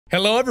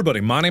Hello everybody,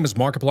 my name is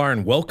Markiplier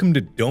and welcome to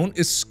Don't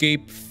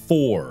Escape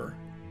 4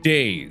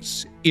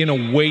 Days in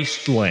a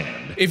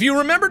Wasteland. If you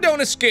remember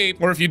Don't Escape,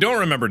 or if you don't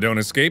remember Don't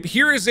Escape,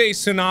 here is a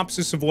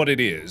synopsis of what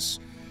it is.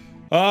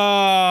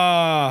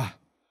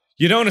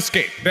 You don't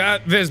escape.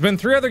 There's been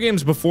 3 other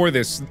games before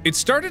this. It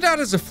started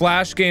out as a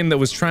Flash game that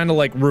was trying to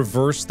like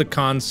reverse the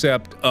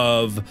concept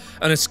of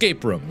an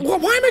escape room. Well,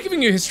 why am I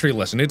giving you a history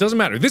lesson? It doesn't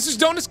matter. This is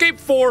Don't Escape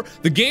 4.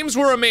 The games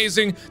were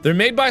amazing. They're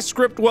made by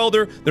Script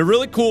Welder. They're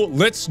really cool.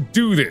 Let's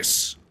do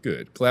this.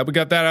 Good. Glad we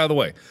got that out of the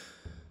way.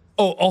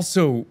 Oh,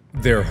 also,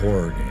 they're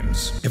horror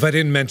games. If I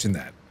didn't mention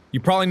that. You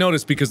probably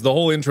noticed because the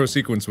whole intro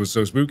sequence was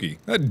so spooky.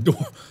 That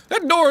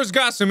door's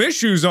got some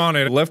issues on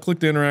it. Left click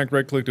to interact,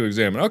 right click to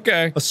examine.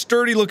 Okay. A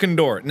sturdy looking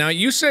door. Now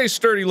you say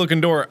sturdy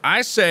looking door,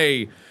 I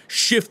say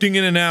shifting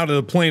in and out of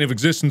the plane of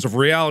existence of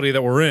reality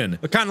that we're in.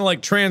 A kind of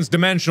like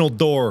trans-dimensional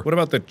door. What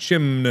about the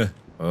chimney?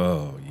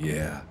 Oh,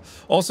 yeah.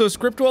 Also,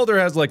 Script Welder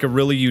has like a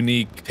really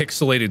unique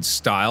pixelated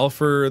style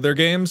for their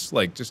games.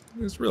 Like, just,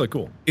 it's really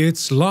cool.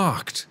 It's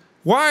locked.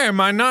 Why am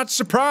I not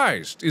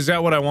surprised? Is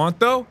that what I want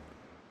though?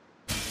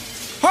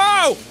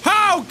 Oh!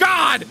 Oh,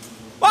 God!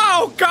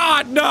 Oh,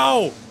 God,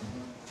 no!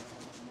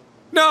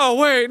 No,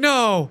 wait,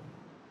 no.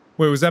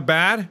 Wait, was that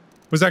bad?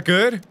 Was that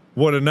good?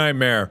 What a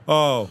nightmare.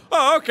 Oh.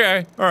 Oh,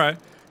 okay. Alright.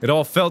 It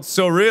all felt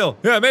so real.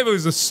 Yeah, maybe it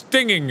was the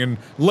stinging and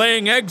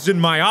laying eggs in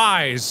my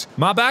eyes.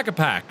 My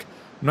backpack.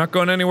 I'm not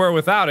going anywhere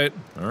without it.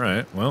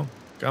 Alright, well,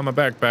 got my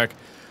backpack.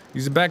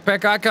 Use the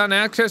backpack icon to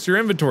access your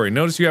inventory.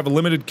 Notice you have a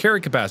limited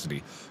carry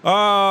capacity.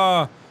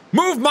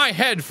 Move my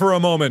head for a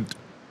moment.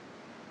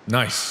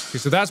 Nice. Okay,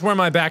 so that's where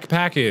my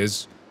backpack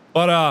is.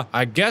 But,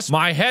 I guess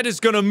my head is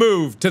gonna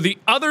move to the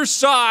other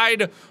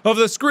side of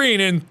the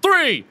screen in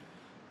 3,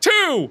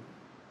 2,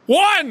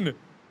 1!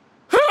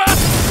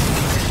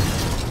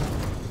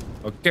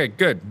 Okay,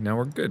 good. Now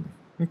we're good.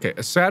 Okay,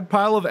 a sad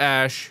pile of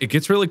ash. It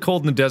gets really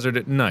cold in the desert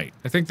at night.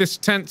 I think this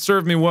tent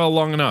served me well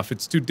long enough.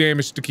 It's too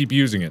damaged to keep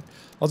using it.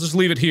 I'll just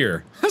leave it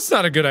here. That's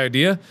not a good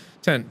idea.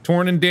 Tent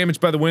torn and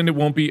damaged by the wind. It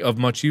won't be of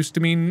much use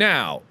to me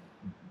now.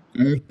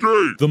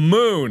 Okay. The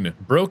moon,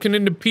 broken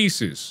into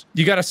pieces.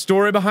 You got a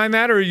story behind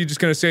that, or are you just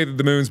gonna say that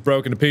the moon's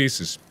broken to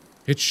pieces?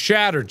 It's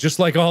shattered, just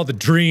like all the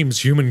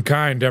dreams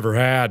humankind ever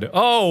had.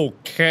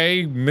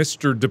 Okay,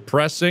 Mr.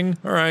 Depressing.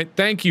 Alright,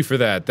 thank you for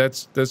that.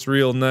 That's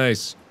real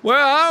nice.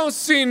 Well, I don't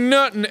see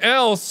nothing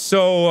else,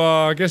 so,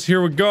 I guess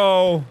here we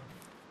go.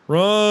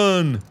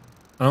 Run!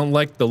 I don't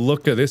like the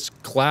look of this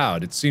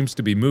cloud. It seems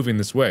to be moving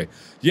this way.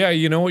 Yeah,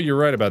 you know what? You're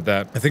right about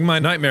that. I think my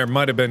nightmare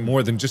might have been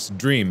more than just a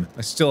dream.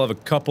 I still have a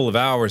couple of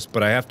hours,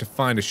 but I have to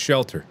find a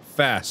shelter.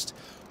 Fast.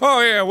 Oh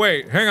yeah,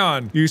 wait, hang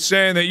on. You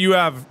saying that you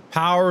have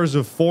powers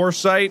of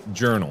foresight?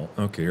 Journal.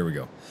 Okay, here we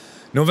go.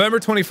 November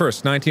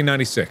 21st,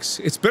 1996.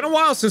 It's been a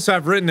while since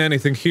I've written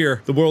anything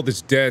here. The world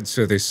is dead,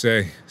 so they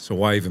say. So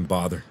why even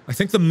bother? I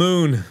think the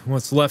moon,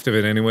 what's left of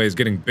it anyway, is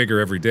getting bigger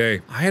every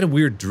day. I had a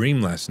weird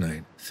dream last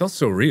night. It felt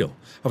so real.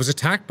 I was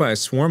attacked by a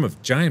swarm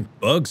of giant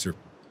bugs or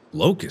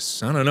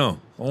locusts. I don't know.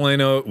 All I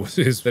know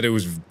is that it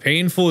was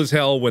painful as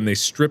hell when they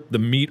stripped the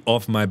meat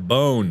off my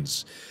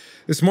bones.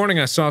 This morning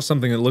I saw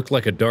something that looked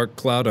like a dark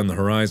cloud on the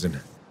horizon.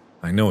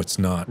 I know it's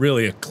not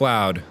really a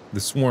cloud. The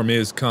swarm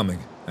is coming.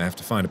 I have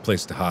to find a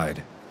place to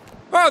hide.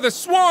 Oh, the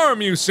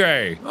swarm, you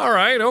say?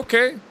 Alright,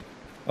 okay.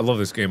 I love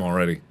this game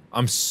already.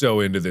 I'm so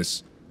into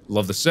this.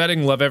 Love the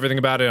setting, love everything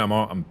about it.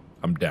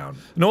 I'm down.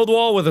 An old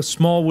wall with a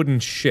small wooden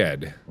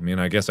shed. I mean,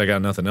 I guess I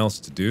got nothing else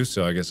to do,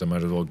 so I guess I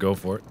might as well go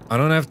for it. I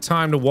don't have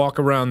time to walk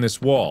around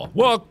this wall.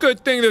 Well,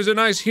 good thing there's a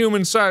nice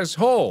human-sized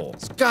hole.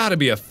 There's gotta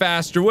be a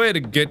faster way to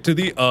get to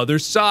the other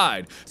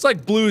side. It's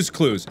like Blue's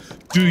Clues.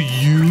 Do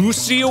you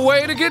see a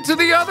way to get to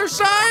the other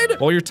side?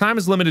 While your time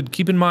is limited,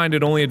 keep in mind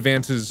it only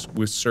advances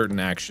with certain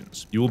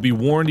actions. You will be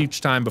warned each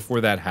time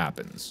before that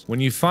happens. When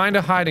you find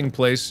a hiding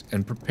place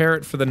and prepare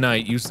it for the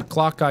night, use the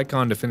clock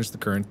icon to finish the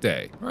current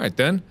day. Alright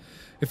then.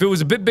 If it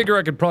was a bit bigger,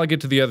 I could probably get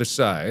to the other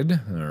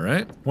side.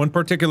 Alright. One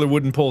particular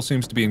wooden pole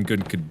seems to be in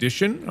good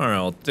condition. Alright,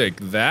 I'll take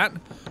that.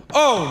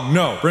 Oh,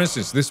 no! For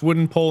instance, this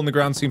wooden pole in the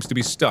ground seems to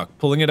be stuck.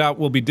 Pulling it out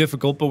will be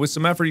difficult, but with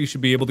some effort, you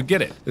should be able to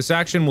get it. This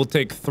action will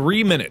take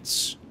 3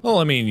 minutes. Well,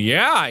 I mean,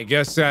 yeah, I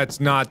guess that's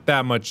not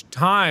that much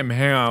time.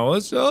 Hang on,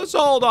 let's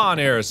hold on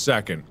here a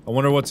second. I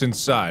wonder what's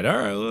inside.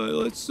 Alright,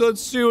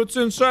 let's see what's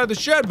inside the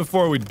shed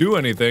before we do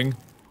anything.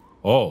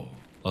 Oh.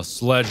 A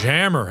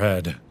sledgehammer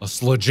head. A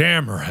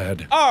sledgehammer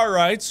head.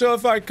 Alright, so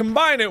if I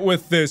combine it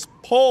with this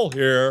pole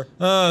here,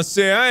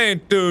 see, I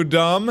ain't too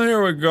dumb.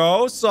 Here we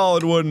go.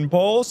 Solid wooden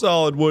pole,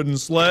 solid wooden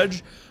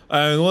sledge,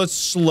 and let's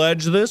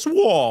sledge this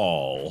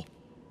wall.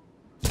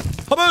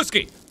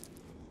 Habooski!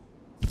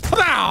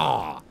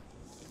 Pow!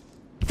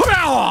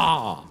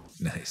 Pow!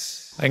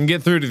 Nice. I can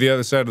get through to the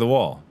other side of the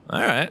wall.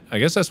 Alright, I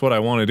guess that's what I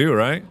want to do,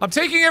 right? I'm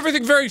taking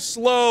everything very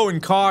slow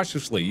and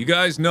cautiously. You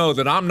guys know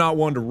that I'm not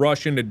one to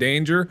rush into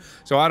danger,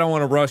 so I don't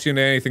want to rush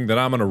into anything that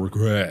I'm gonna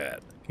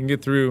regret. Can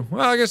get through.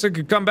 Well, I guess I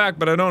could come back,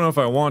 but I don't know if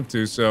I want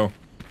to, so...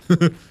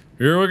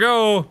 Here we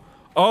go!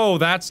 Oh,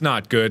 that's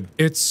not good.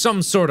 It's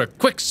some sort of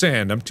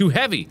quicksand. I'm too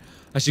heavy.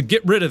 I should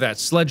get rid of that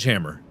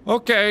sledgehammer.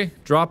 Okay,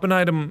 drop an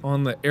item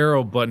on the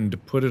arrow button to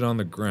put it on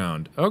the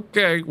ground.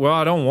 Okay, well,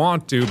 I don't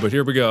want to, but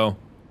here we go.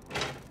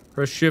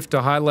 Press shift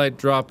to highlight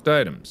dropped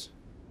items.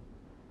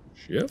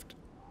 Shift?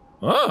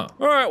 Oh,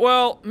 alright,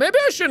 well, maybe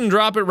I shouldn't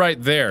drop it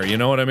right there, you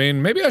know what I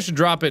mean? Maybe I should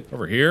drop it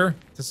over here.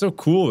 That's so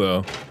cool,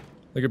 though.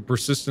 Like a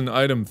persistent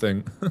item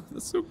thing.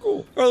 That's so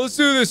cool. Alright, let's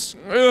do this.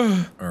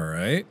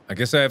 Alright, I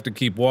guess I have to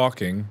keep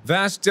walking.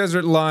 Vast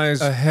desert lies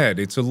ahead.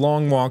 It's a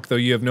long walk, though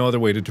you have no other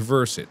way to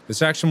traverse it.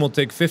 This action will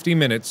take 50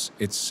 minutes.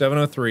 It's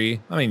 7:03.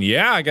 I mean,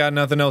 yeah, I got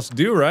nothing else to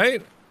do,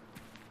 right?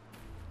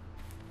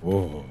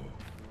 Whoa.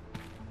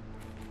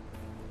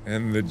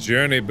 And the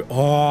journey.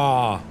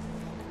 Oh.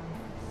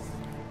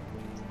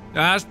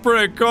 That's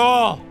pretty cool.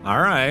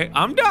 Alright,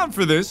 I'm down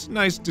for this.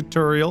 Nice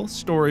tutorial,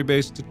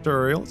 story-based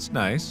tutorial. It's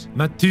nice.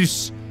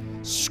 Matus,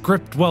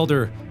 script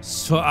welder.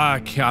 So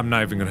I'm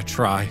not even gonna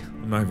try.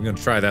 I'm not even gonna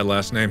try that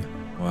last name.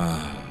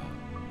 Wow.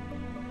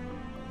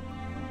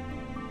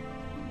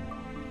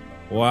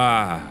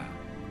 Wow.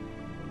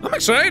 I'm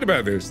excited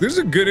about this. This is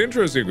a good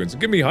intro sequence.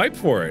 Give me hype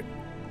for it.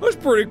 That's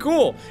pretty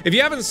cool. If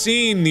you haven't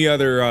seen the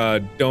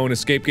other Don't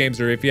Escape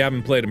games, or if you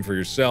haven't played them for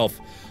yourself,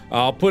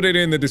 I'll put it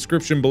in the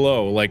description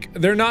below. Like,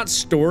 they're not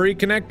story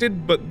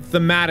connected, but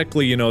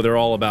thematically, you know, they're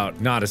all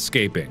about not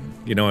escaping.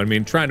 You know what I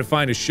mean? Trying to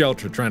find a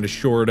shelter, trying to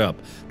shore it up,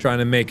 trying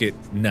to make it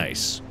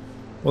nice.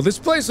 Well, this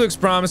place looks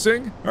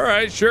promising.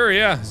 Alright, sure,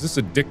 yeah. Is this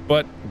a dick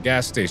butt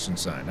gas station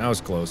sign? That was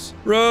close.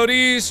 Road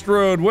east,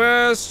 road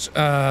west.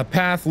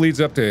 Path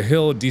leads up to a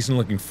hill, decent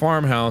looking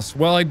farmhouse.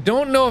 Well, I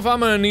don't know if I'm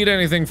gonna need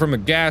anything from a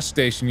gas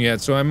station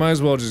yet, so I might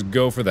as well just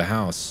go for the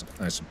house,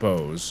 I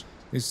suppose.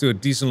 Leads to a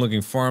decent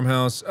looking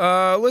farmhouse.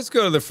 Let's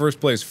go to the first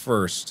place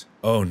first.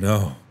 Oh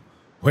no.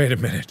 Wait a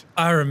minute.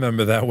 I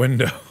remember that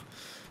window.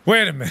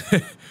 Wait a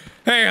minute.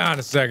 Hang on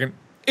a second.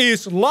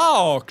 It's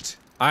locked!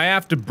 I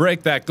have to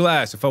break that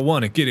glass if I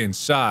want to get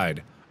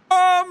inside.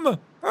 Alright,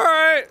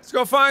 let's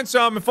go find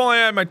some. If only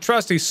I had my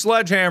trusty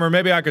sledgehammer,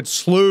 maybe I could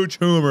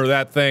sludge-humor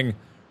that thing.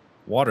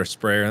 Water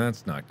sprayer,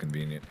 that's not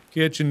convenient.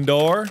 Kitchen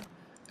door.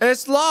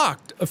 It's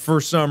locked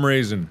for some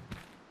reason.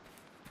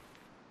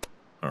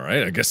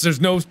 Alright, I guess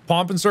there's no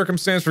pomp and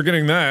circumstance for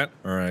getting that.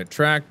 Alright,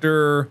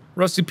 tractor.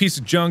 Rusty piece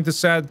of junk, the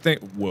sad thing.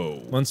 Whoa.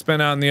 One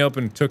spent out in the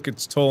open took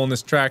its toll on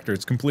this tractor.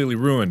 It's completely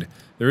ruined.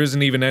 There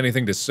isn't even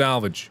anything to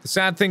salvage. The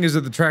sad thing is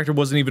that the tractor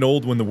wasn't even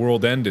old when the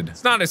world ended.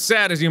 It's not as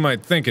sad as you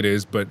might think it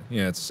is, but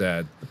yeah, it's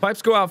sad. The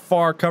pipes go out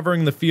far,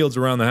 covering the fields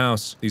around the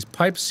house. These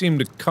pipes seem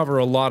to cover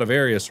a lot of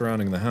area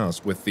surrounding the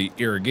house with the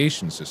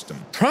irrigation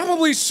system.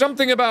 Probably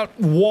something about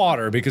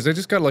water, because I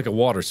just got like a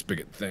water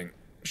spigot thing.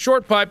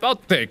 Short pipe, I'll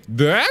take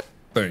that.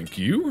 Thank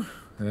you.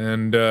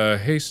 And,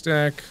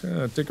 haystack.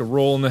 Take a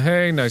roll in the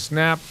hay. Nice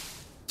nap.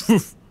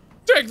 Poof.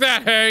 Take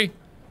that, hay!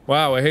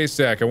 Wow, a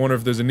haystack. I wonder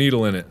if there's a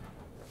needle in it.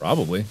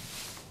 Probably.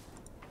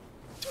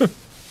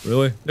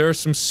 Really? There are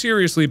some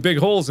seriously big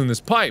holes in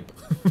this pipe.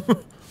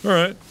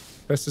 Alright.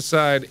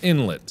 Pesticide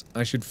inlet.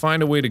 I should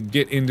find a way to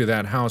get into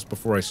that house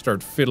before I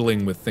start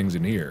fiddling with things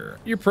in here.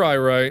 You're probably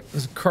right.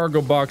 There's a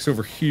cargo box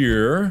over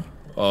here.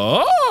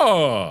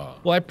 Oh!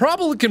 Well, I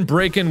probably can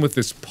break in with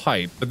this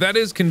pipe, but that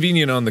is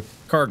convenient on the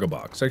cargo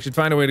box. I should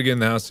find a way to get in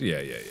the house.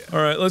 Yeah.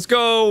 Alright, let's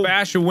go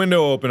bash a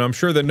window open. I'm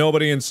sure that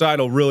nobody inside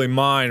will really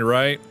mind,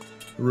 right?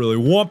 Really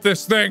whump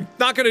this thing.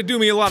 Not gonna do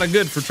me a lot of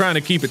good for trying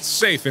to keep it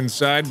safe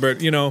inside,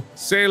 but, you know,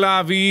 c'est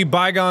la vie,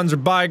 bygones are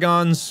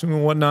bygones,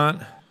 and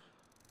whatnot.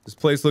 This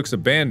place looks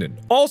abandoned.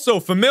 Also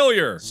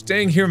familiar!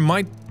 Staying here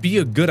might be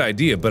a good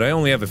idea, but I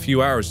only have a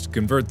few hours to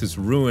convert this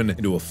ruin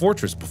into a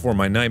fortress before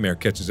my nightmare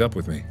catches up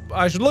with me.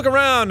 I should look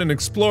around and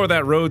explore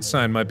that road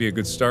sign might be a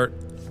good start.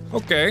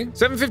 Okay,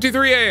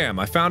 7:53 a.m.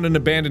 I found an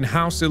abandoned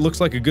house. It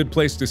looks like a good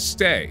place to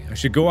stay. I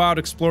should go out,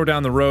 explore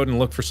down the road, and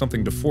look for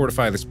something to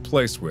fortify this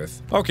place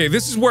with. Okay,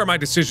 this is where my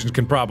decisions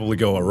can probably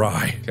go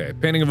awry. Okay,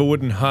 painting of a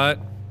wooden hut.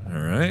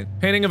 Alright.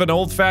 Painting of an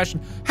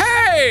old-fashioned—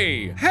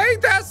 Hey! Hey,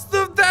 that's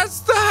the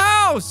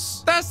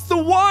house! That's the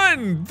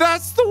one!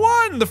 That's the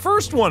one! The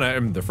first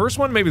one! The first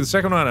one? Maybe the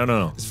second one? I don't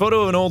know. This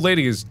photo of an old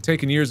lady is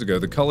taken years ago.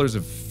 The colors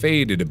have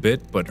faded a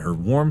bit, but her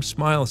warm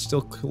smile is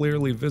still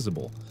clearly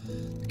visible.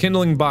 The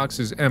kindling box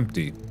is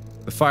empty.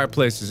 The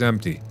fireplace is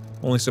empty.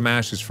 Only some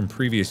ashes from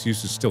previous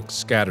uses still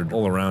scattered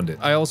all around it.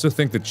 I also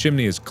think the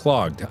chimney is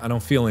clogged. I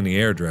don't feel any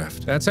air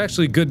draft. That's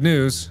actually good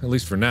news, at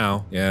least for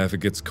now. Yeah, if it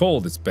gets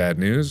cold, it's bad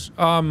news.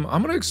 I'm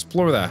gonna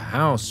explore the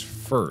house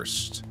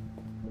first.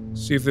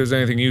 See if there's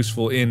anything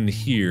useful in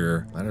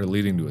here. Ladder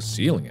leading to a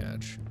ceiling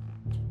edge.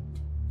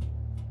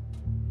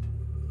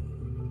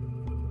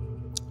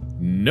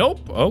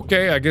 Nope.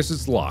 Okay, I guess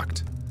it's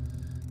locked.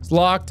 It's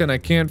locked and I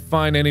can't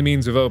find any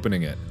means of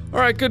opening it.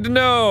 Alright, good to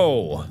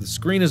know! The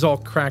screen is all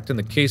cracked and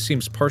the case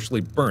seems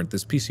partially burnt.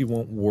 This PC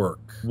won't work.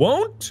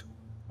 Won't?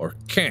 Or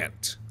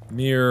can't?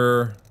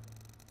 Mirror.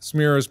 This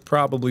mirror has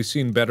probably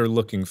seen better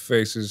looking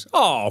faces.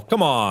 Oh,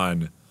 come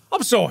on!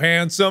 I'm so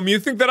handsome, you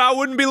think that I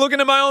wouldn't be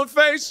looking at my own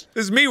face?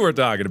 This is me we're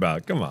talking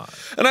about, come on.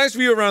 A nice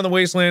view around the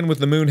wasteland with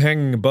the moon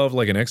hanging above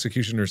like an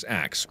executioner's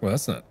axe. Well,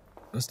 that's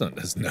not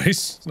as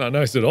nice. It's not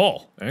nice at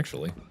all,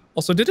 actually.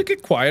 Also, did it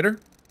get quieter?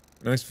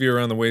 Nice view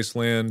around the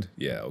wasteland.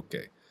 Yeah,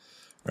 okay.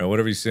 All right,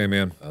 whatever you say,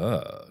 man.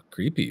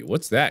 Creepy.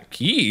 What's that?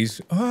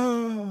 Keys?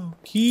 Oh,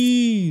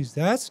 keys.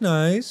 That's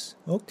nice.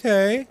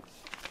 Okay.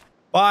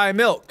 Buy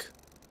milk.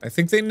 I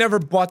think they never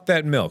bought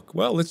that milk.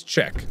 Well, let's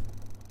check.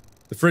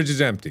 The fridge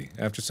is empty.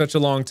 After such a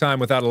long time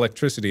without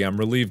electricity, I'm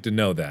relieved to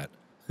know that.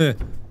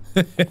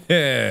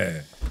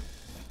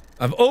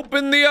 I've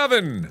opened the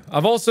oven.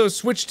 I've also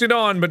switched it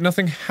on, but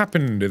nothing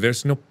happened.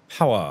 There's no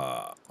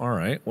power. All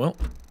right, well,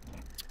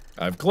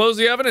 I've closed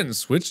the oven and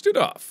switched it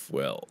off.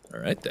 Well, all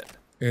right then.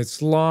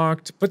 It's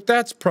locked, but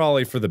that's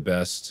probably for the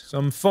best.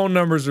 Some phone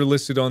numbers are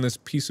listed on this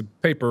piece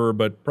of paper,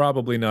 but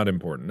probably not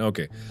important.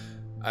 Okay.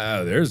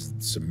 There's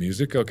some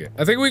music. Okay.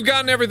 I think we've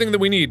gotten everything that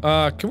we need.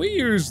 Can we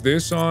use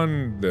this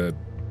on the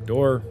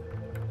door?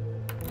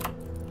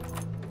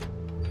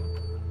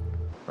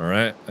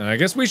 Alright. And I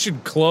guess we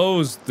should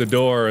close the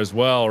door as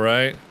well,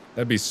 right?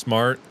 That'd be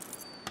smart.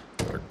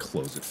 Better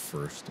close it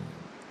first.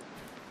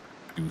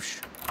 Douche.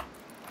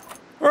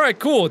 Alright,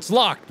 cool. It's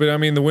locked, but I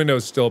mean, the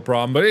window's still a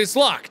problem, but it's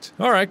locked.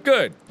 Alright,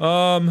 good.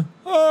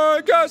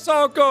 I guess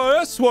I'll go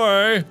this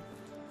way.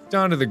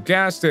 Down to the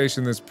gas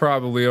station that's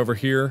probably over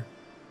here.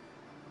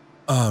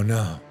 Oh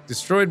no.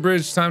 Destroyed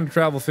bridge, time to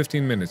travel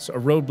 15 minutes. A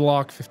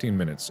roadblock, 15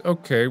 minutes.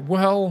 Okay,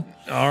 well...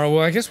 Alright,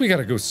 well, I guess we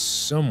gotta go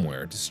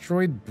somewhere.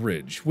 Destroyed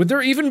bridge. Would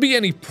there even be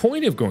any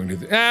point of going to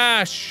the...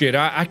 Ah, shit,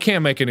 I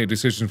can't make any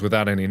decisions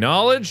without any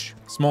knowledge.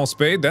 Small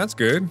spade, that's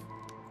good.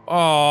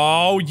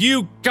 Oh,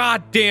 you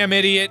goddamn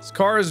idiot! This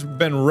car has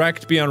been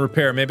wrecked beyond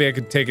repair. Maybe I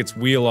could take its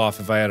wheel off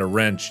if I had a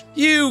wrench.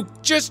 You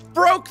just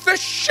broke the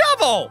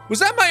shovel! Was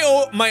that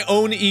my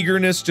own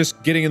eagerness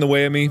just getting in the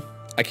way of me?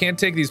 I can't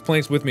take these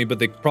planks with me, but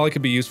they probably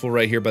could be useful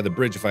right here by the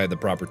bridge if I had the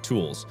proper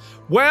tools.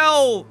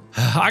 Well,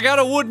 I got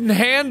a wooden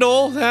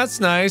handle. That's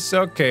nice.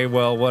 Okay,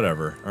 well,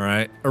 whatever. All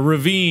right. A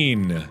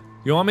ravine.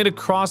 You want me to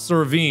cross the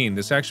ravine?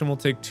 This action will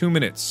take 2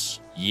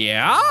 minutes.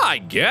 Yeah, I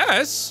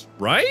guess.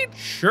 Right?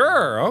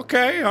 Sure.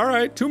 Okay. All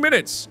right. 2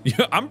 minutes.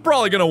 Yeah, I'm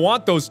probably gonna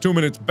want those 2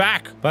 minutes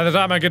back by the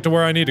time I get to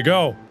where I need to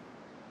go.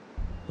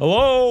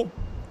 Hello?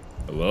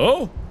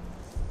 Hello?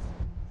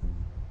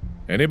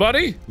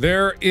 Anybody?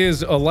 There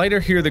is a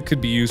lighter here that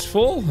could be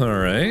useful. All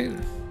right.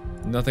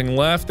 Nothing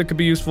left that could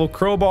be useful.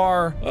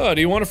 Crowbar. Oh, do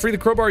you want to free the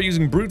crowbar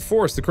using brute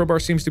force? The crowbar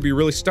seems to be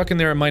really stuck in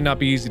there and might not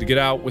be easy to get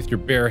out with your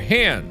bare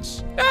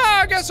hands.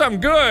 Ah, I guess I'm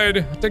good.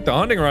 I'll take the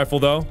hunting rifle,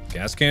 though.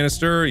 Gas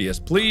canister. Yes,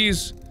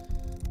 please.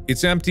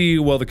 It's empty.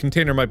 Well, the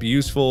container might be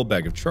useful.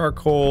 Bag of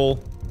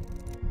charcoal.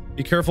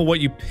 Be careful what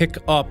you pick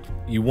up.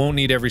 You won't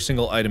need every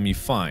single item you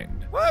find.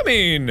 I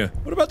mean,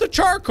 what about the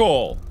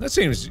charcoal? That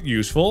seems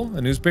useful.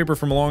 A newspaper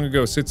from long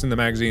ago sits in the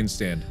magazine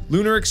stand.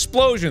 Lunar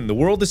explosion. The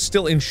world is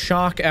still in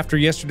shock after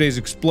yesterday's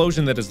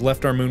explosion that has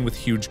left our moon with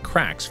huge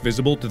cracks,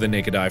 visible to the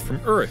naked eye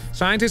from Earth.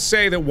 Scientists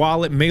say that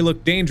while it may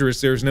look dangerous,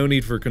 there's no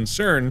need for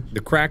concern.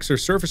 The cracks are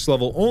surface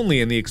level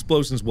only and the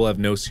explosions will have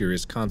no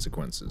serious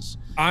consequences.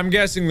 I'm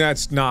guessing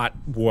that's not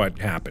what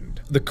happened.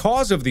 The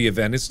cause of the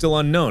event is still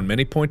unknown.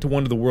 Many point to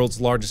one of the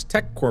world's largest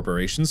tech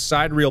corporations,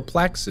 Sidereal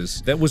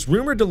Plexus, that was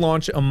rumored to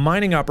launch a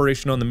mining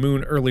operation on the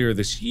moon earlier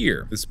this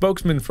year. The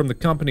spokesman from the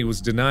company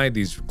was denied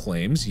these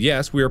claims.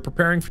 Yes, we are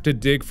preparing to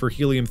dig for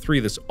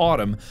helium-3 this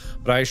autumn,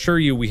 but I assure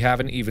you we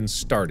haven't even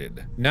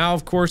started. Now,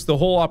 of course, the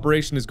whole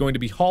operation is going to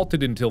be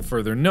halted until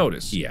further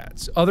notice, he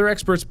adds. Other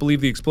experts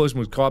believe the explosion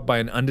was caused by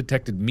an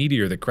undetected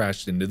meteor that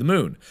crashed into the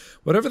moon.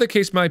 Whatever the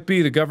case might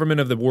be, the government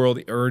of the world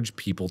urged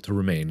people to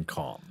remain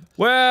calm.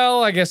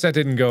 Well, I guess that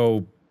didn't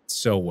go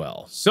so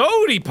well.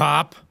 Sody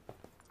pop!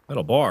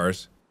 Metal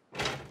bars.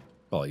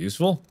 Probably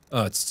useful.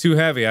 Oh, it's too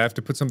heavy. I have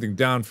to put something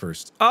down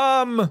first.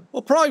 Well,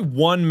 probably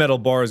one metal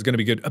bar is gonna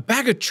be good. A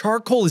bag of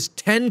charcoal is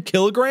 10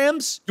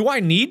 kilograms? Do I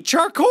need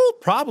charcoal?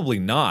 Probably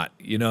not,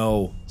 you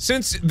know.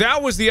 Since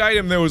that was the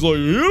item that was like,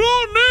 you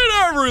don't need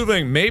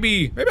everything.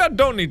 Maybe I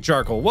don't need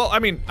charcoal. Well, I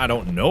mean, I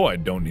don't know I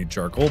don't need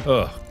charcoal.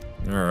 Ugh.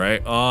 All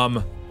right,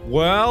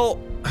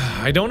 well,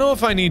 I don't know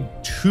if I need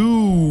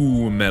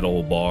 2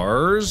 metal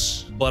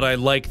bars, but I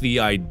like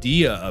the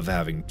idea of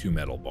having 2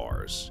 metal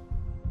bars.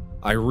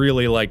 I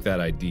really like that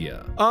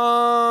idea.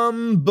 God,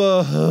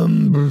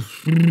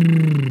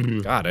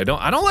 I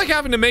don't like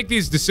having to make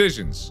these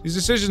decisions. These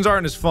decisions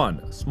aren't as fun.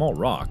 A small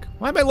rock.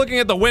 Why am I looking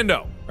at the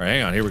window? All right,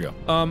 hang on, here we go.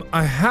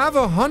 I have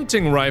a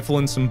hunting rifle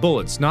and some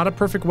bullets. Not a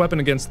perfect weapon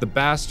against the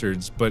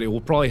bastards, but it will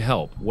probably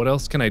help. What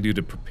else can I do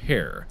to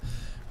prepare?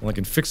 Well, I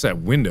can fix that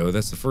window.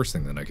 That's the first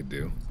thing that I could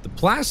do. The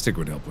plastic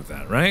would help with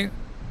that, right?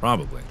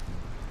 Probably.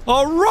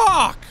 A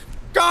rock!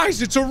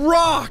 Guys, it's a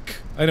rock!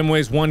 Item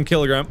weighs 1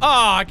 kilogram.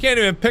 Ah, I can't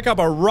even pick up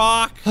a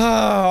rock.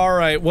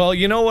 Alright, well,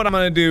 you know what I'm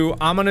gonna do?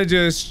 I'm gonna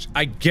just,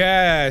 I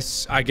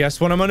guess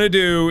what I'm gonna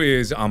do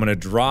is I'm gonna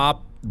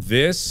drop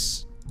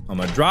this. I'm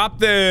gonna drop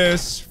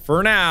this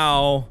for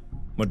now.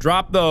 I'm gonna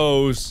drop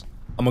those.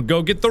 I'm gonna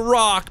go get the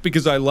rock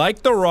because I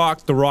like the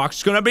rock. The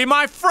rock's gonna be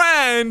my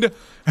friend.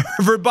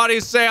 Everybody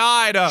say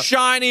hi to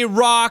Shiny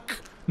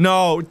Rock.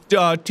 No,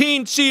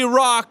 Teensy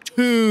Rock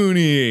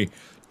Toonie.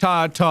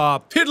 Ta-ta,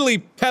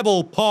 Piddly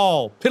Pebble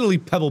Paul,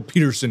 Piddly Pebble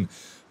Peterson,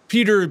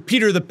 Peter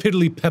the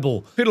Piddly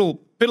Pebble,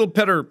 Piddle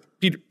Petter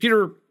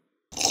Peter.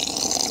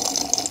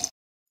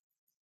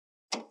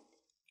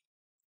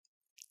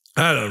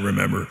 I don't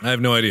remember. I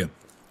have no idea.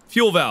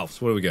 Fuel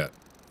valves. What do we got?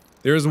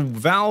 There is a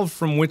valve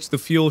from which the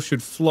fuel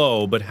should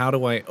flow, but how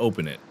do I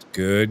open it?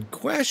 Good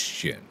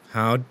question.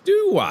 How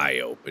do I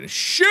open it?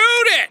 Shoot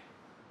it!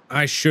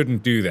 I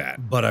shouldn't do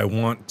that, but I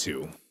want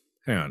to.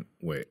 Hang on.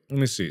 Wait. Let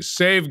me see.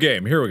 Save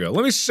game. Here we go.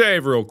 Let me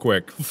save real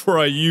quick before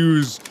I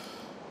use...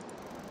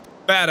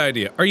 Bad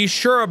idea. Are you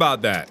sure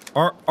about that?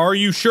 Are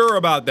you sure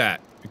about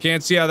that? I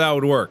can't see how that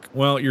would work.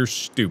 Well, you're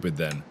stupid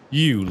then.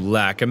 You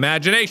lack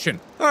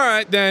imagination.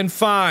 Alright then,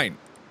 fine.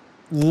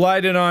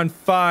 Light it on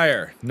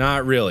fire.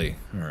 Not really.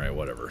 Alright,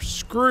 whatever.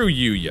 Screw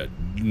you, you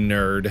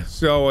nerd.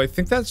 So, I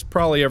think that's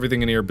probably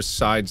everything in here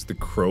besides the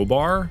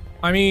crowbar.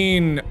 I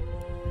mean,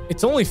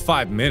 it's only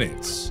 5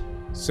 minutes.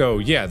 So,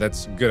 yeah,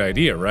 that's a good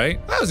idea,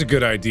 right? That was a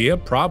good idea,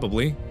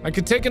 probably. I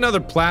could take another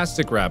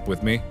plastic wrap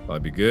with me.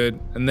 Probably be good.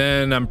 And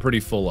then I'm pretty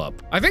full up.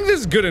 I think this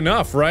is good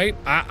enough, right?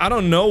 I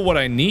don't know what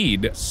I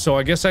need, so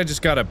I guess I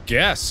just gotta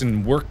guess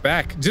and work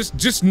back.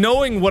 Just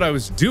knowing what I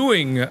was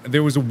doing,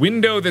 there was a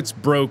window that's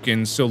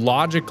broken, so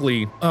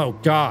logically... Oh,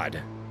 God.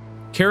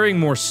 Carrying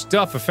more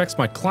stuff affects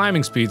my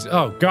climbing speeds.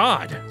 Oh,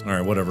 God. All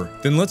right, whatever.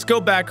 Then let's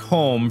go back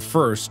home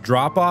first,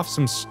 drop off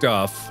some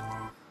stuff.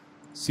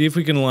 See if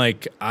we can,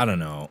 like, I don't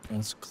know.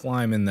 Let's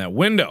climb in that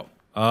window.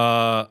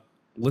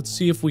 Let's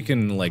see if we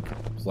can, like,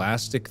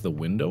 plastic the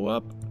window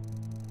up.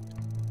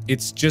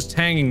 It's just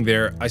hanging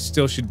there. I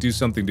still should do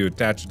something to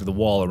attach it to the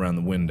wall around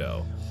the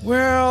window.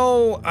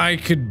 Well, I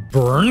could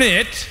burn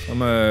it. I'm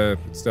gonna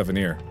put stuff in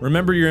here.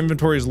 Remember, your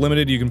inventory is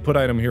limited. You can put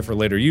item here for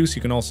later use.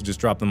 You can also just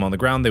drop them on the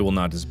ground. They will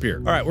not disappear.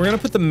 All right, we're gonna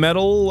put the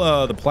metal,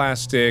 the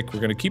plastic. We're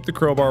gonna keep the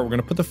crowbar. We're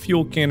gonna put the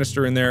fuel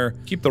canister in there.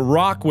 Keep the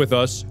rock with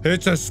us.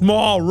 It's a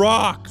small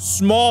rock.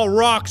 Small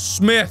rock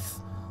Smith.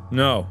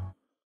 No.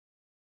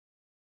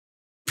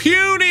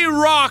 Puny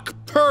Rock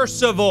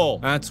Percival.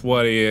 That's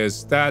what he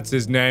is. That's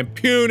his name.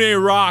 Puny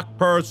Rock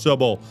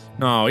Percival.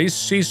 No, he's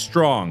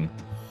strong.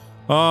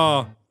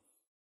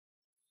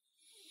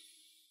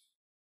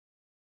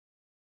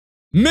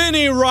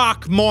 Mini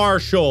Rock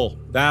Marshall.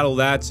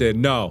 That's it.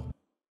 No.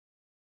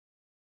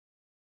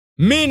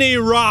 Mini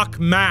Rock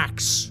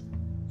Max.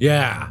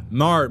 Yeah,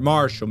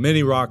 Marshall.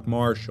 Mini Rock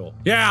Marshall.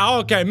 Yeah,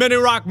 okay, Mini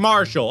Rock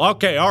Marshall.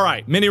 Okay, all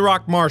right, Mini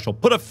Rock Marshall.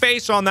 Put a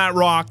face on that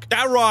rock.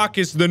 That rock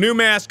is the new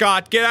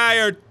mascot. Get out of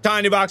here,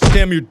 Tiny Box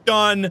Tim. You're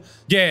done.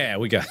 Yeah,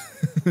 we got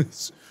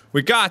this.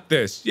 We got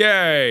this.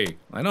 Yay.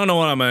 I don't know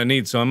what I'm gonna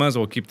need, so I might as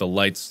well keep the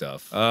light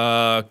stuff.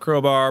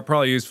 Crowbar,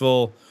 probably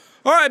useful.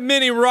 All right,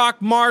 Mini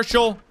Rock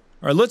Marshall.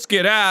 All right, let's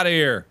get out of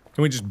here.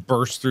 Can we just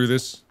burst through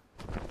this?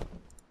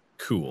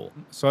 Cool.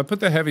 So I put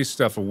the heavy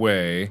stuff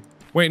away.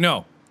 Wait,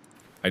 no.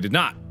 I did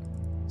not.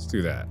 Let's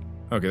do that.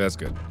 Okay, that's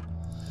good.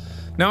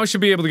 Now we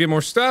should be able to get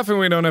more stuff and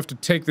we don't have to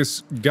take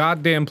this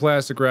goddamn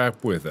plastic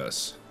wrap with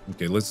us.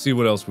 Okay, let's see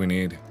what else we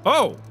need.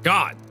 Oh,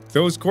 God.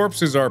 Those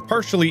corpses are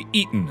partially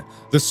eaten.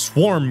 The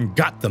swarm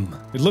got them.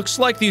 It looks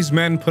like these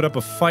men put up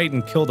a fight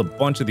and killed a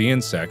bunch of the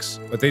insects,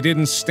 but they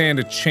didn't stand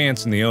a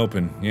chance in the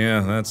open.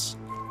 Yeah, that's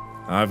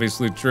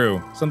obviously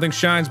true. Something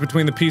shines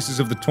between the pieces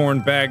of the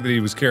torn bag that he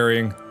was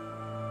carrying.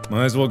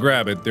 Might as well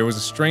grab it. There was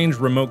a strange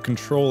remote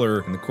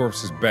controller in the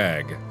corpse's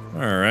bag.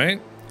 Alright.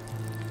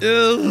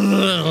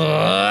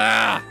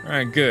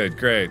 Alright, good,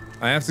 great.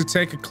 I have to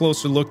take a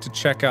closer look to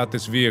check out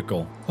this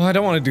vehicle. Well, I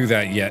don't want to do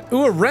that yet.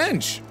 Ooh, a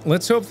wrench!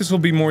 Let's hope this will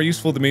be more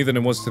useful to me than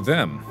it was to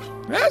them.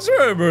 That's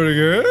pretty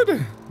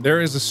good. There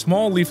is a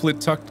small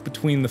leaflet tucked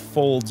between the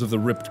folds of the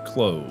ripped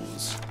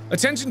clothes.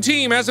 Attention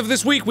team, as of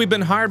this week, we've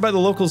been hired by the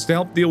locals to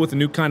help deal with a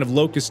new kind of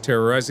locust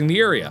terrorizing the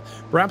area.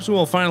 Perhaps we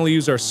will finally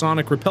use our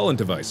sonic repellent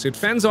device. It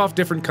fends off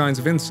different kinds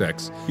of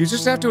insects. You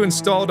just have to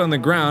install it on the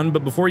ground,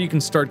 but before you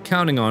can start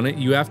counting on it,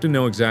 you have to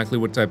know exactly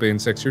what type of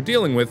insects you're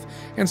dealing with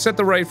and set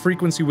the right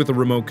frequency with a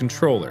remote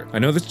controller. I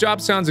know this job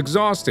sounds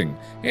exhausting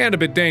and a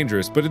bit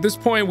dangerous, but at this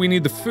point we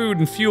need the food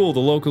and fuel the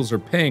locals are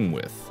paying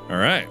with.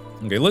 Alright.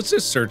 Okay, let's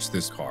just search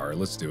this car.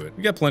 Let's do it.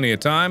 We got plenty of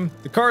time.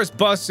 The car is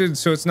busted,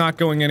 so it's not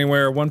going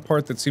anywhere. One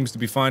part that seems to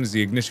be fine is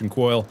the ignition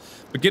coil,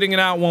 but getting it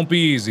out won't be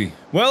easy.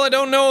 Well, I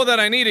don't know that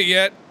I need it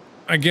yet,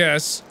 I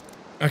guess.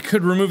 I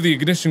could remove the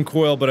ignition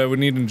coil, but I would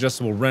need an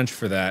adjustable wrench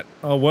for that.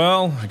 Oh,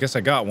 well, I guess I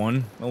got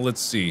one. Well,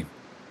 let's see.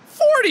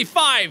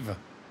 45!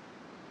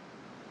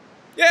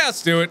 Yeah,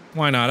 let's do it.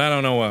 Why not? I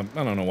don't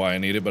know why I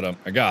need it, but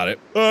I got it.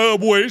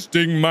 I'm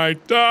wasting my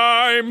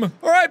time. All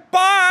right,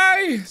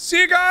 bye.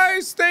 See you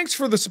guys. Thanks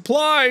for the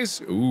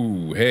supplies.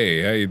 Ooh,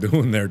 hey, how you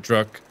doing there,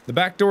 truck? The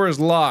back door is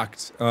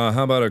locked.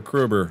 How about a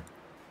crowbar?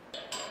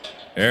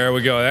 There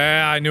we go.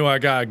 Yeah, I knew I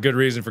got a good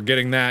reason for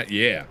getting that.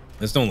 Yeah.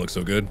 This don't look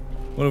so good.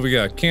 What have we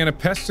got? Can of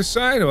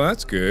pesticide? Oh,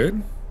 that's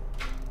good.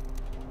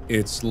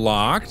 It's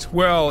locked.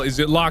 Well, is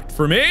it locked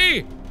for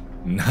me?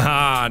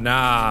 Nah.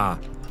 Nah.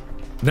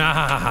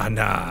 Yeah,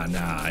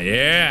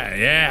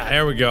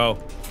 there we go.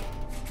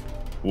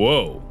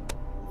 Whoa.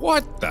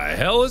 What the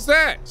hell is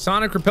that?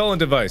 Sonic repellent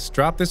device.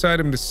 Drop this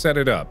item to set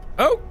it up.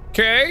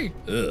 Okay.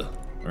 Ugh.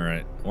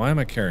 Alright. Why am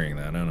I carrying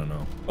that? I don't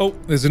know. Oh,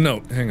 there's a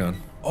note. Hang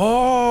on.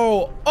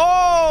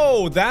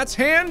 Oh, that's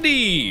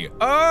handy.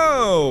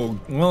 Oh,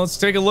 well, let's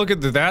take a look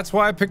at that's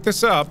why I picked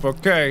this up.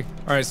 Okay.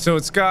 All right, so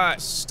it's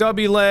got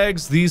stubby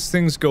legs. These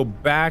things go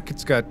back.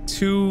 It's got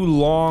 2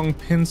 long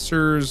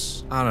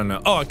pincers. I don't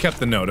know. Oh, I kept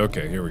the note.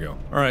 Okay, here we go.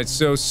 All right,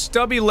 so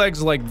stubby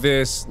legs like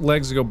this.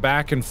 Legs go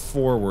back and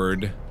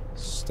forward.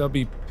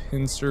 Stubby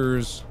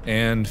pincers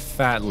and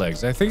fat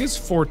legs. I think it's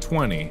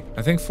 420.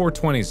 I think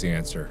 420 is the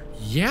answer.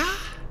 Yeah?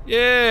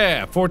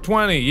 Yeah,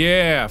 420.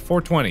 Yeah,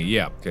 420.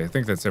 Yeah. Okay, I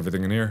think that's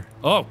everything in here.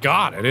 Oh,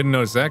 God, I didn't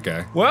notice that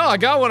guy. Well, I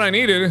got what I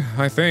needed,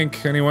 I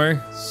think, anyway.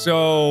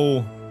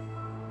 So,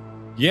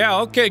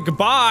 yeah, okay,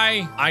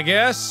 goodbye, I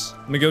guess.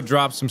 Let me go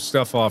drop some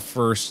stuff off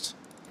first.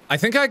 I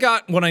think I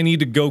got what I need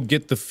to go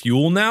get the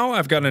fuel now.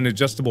 I've got an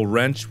adjustable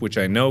wrench, which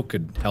I know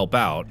could help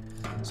out.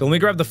 So let me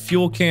grab the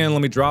fuel can,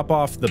 let me drop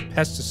off the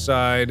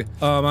pesticide.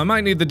 I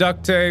might need the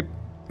duct tape.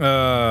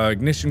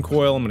 Ignition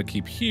coil I'm gonna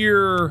keep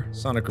here.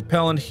 Sonic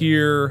repellent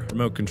here.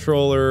 Remote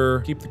controller.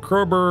 Keep the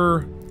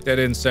crowbar. Dead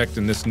insect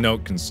and this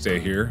note can stay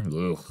here.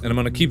 Ugh. And I'm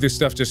gonna keep this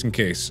stuff just in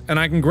case. And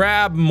I can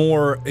grab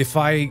more if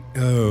I'm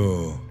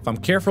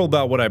careful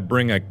about what I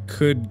bring, I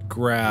could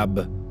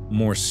grab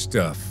more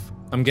stuff.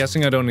 I'm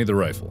guessing I don't need the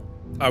rifle.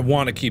 I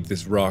want to keep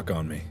this rock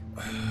on me.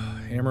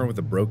 Hammer with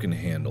a broken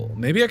handle.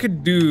 Maybe I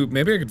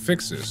could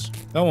fix this.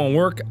 That won't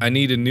work. I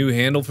need a new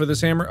handle for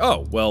this hammer.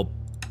 Oh, well,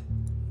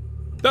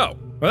 that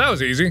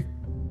was easy.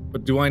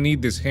 But do I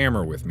need this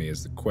hammer with me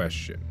is the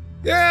question.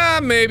 Yeah,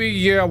 maybe.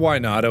 Yeah, why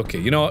not? Okay,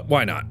 you know what?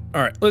 Why not?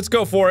 All right, let's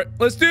go for it.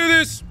 Let's do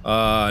this.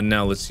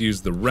 Now let's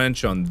use the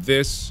wrench on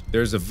this.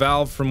 There's a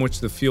valve from which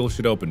the fuel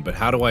should open, but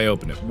how do I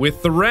open it?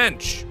 With the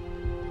wrench.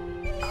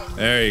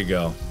 There you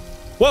go.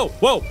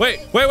 Whoa, wait.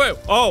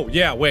 Oh,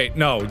 yeah, wait,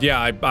 no,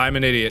 yeah, I'm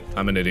an idiot.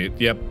 I'm an idiot.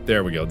 Yep,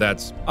 there we go.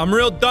 I'm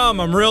real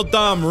dumb.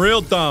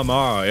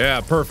 Oh,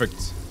 yeah,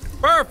 perfect.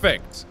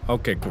 Perfect.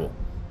 Okay, cool.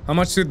 How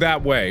much did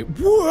that weigh?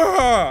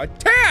 Whoa,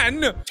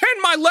 10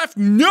 my left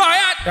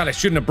nut! God, I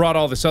shouldn't have brought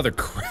all this other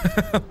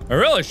crap. I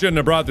really shouldn't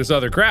have brought this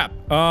other crap.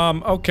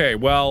 Okay,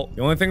 well,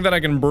 the only thing that I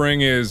can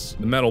bring is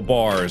the metal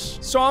bars.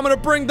 So I'm gonna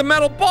bring the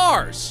metal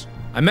bars.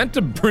 I meant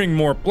to bring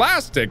more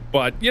plastic,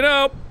 but, you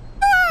know,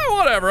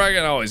 whatever, I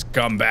can always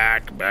come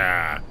back.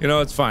 You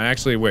know, it's fine.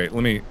 Actually, wait,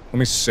 let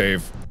me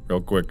save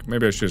real quick.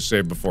 Maybe I should have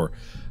saved before.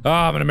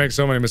 I'm gonna make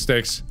so many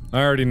mistakes.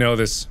 I already know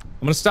this.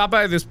 I'm gonna stop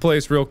by this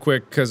place real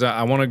quick because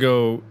I want to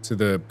go to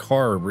the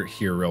car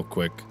here real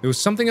quick. There was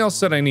something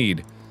else that I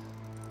need.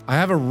 I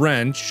have a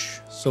wrench,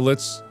 so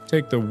let's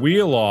take the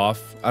wheel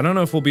off. I don't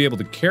know if we'll be able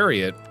to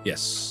carry it.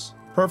 Yes.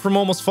 Apart from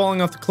almost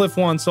falling off the cliff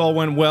once, all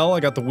went well. I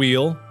got the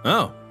wheel.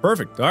 Oh,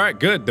 perfect. All right,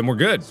 good. Then we're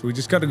good. So we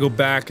just got to go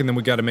back, and then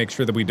we got to make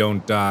sure that we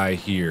don't die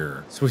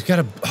here. So we got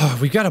a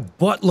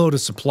buttload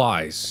of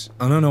supplies.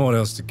 I don't know what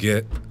else to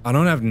get. I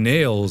don't have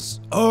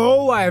nails.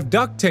 Oh, I have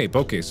duct tape.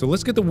 Okay, so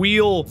let's get the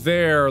wheel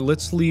there.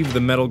 Let's leave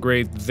the metal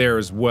grate there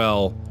as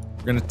well.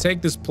 We're gonna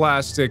take this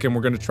plastic, and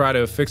we're gonna try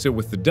to fix it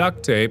with the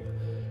duct tape,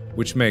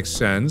 which makes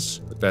sense.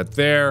 Put that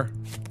there.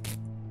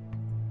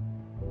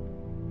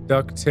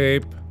 Duct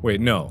tape. Wait,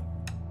 no.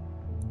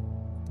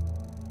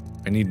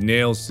 I need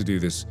nails to do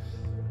this.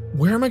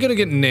 Where am I gonna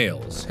get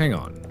nails? Hang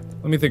on.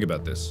 Let me think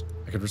about this.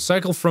 I could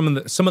recycle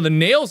from some of the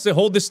nails that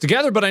hold this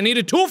together, but I need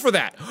a tool for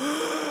that.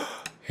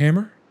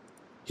 Hammer?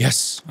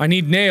 Yes, I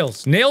need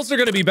nails. Nails are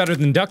gonna be better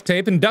than duct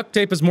tape, and duct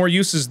tape has more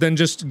uses than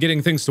just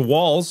getting things to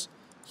walls.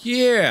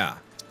 Yeah,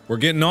 we're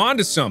getting on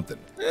to something.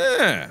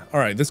 Yeah. All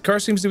right, this car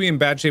seems to be in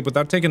bad shape.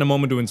 Without taking a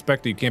moment to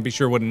inspect it, you can't be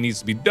sure what it needs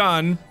to be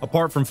done.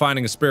 Apart from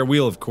finding a spare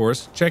wheel, of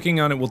course. Checking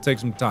on it will take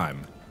some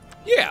time.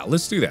 Yeah,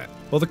 let's do that.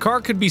 Well, the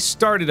car could be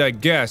started, I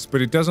guess,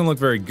 but it doesn't look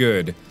very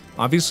good.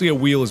 Obviously, a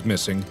wheel is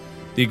missing.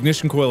 The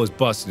ignition coil is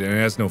busted and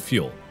it has no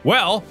fuel.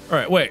 Well, all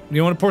right, wait.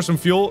 You want to pour some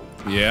fuel?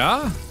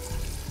 Yeah?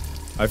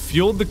 I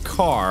fueled the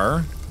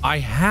car. I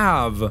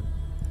have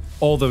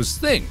all those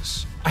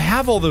things. I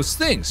have all those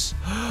things.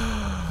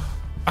 I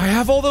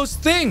have all those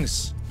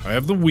things. I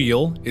have the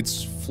wheel.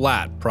 It's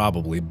flat,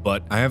 probably,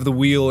 but I have the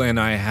wheel and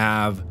I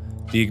have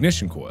the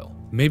ignition coil.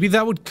 Maybe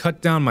that would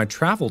cut down my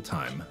travel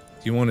time.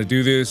 Do you want to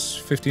do this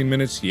 15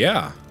 minutes?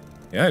 Yeah.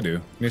 Yeah, I do.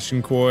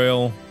 Ignition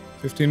coil,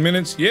 15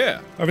 minutes?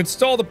 Yeah. I've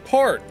installed a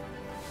part.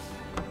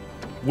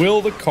 Will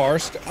the car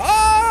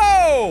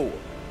Oh!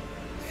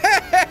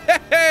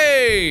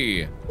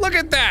 Hey! Look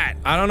at that!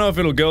 I don't know if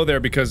it'll go there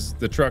because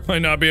the truck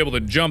might not be able to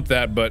jump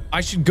that, but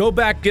I should go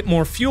back, get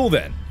more fuel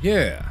then.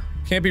 Yeah.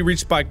 Can't be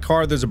reached by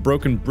car, there's a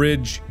broken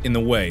bridge in the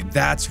way.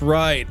 That's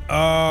right.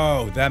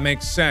 Oh, that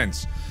makes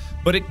sense.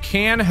 But it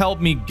can help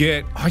me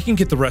I can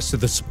get the rest of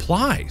the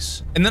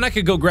supplies. And then I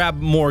could go grab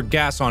more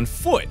gas on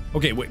foot.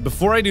 Okay, wait,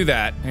 before I do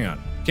that, hang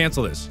on.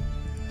 Cancel this.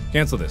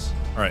 Cancel this.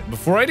 All right,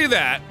 before I do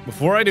that,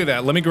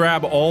 let me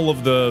grab all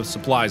of the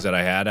supplies that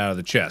I had out of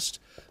the chest.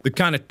 The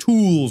kind of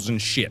tools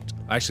and shit.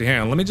 Actually,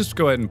 hang on, let me just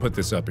go ahead and put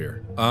this up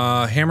here.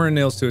 Hammer and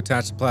nails to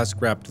attach the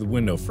plastic wrap to the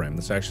window frame.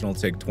 This action will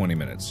take 20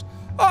 minutes.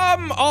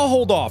 I'll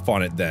hold off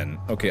on it then.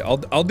 Okay,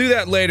 I'll do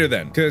that later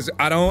then, because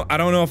I don't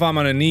know if I'm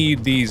gonna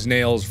need these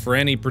nails for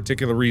any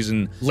particular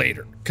reason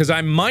later. Because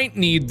I might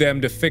need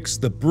them to fix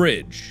the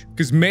bridge.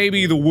 Because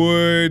maybe the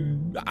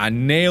wood, I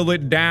nail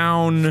it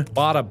down,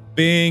 bada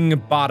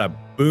bing, bada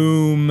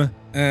boom.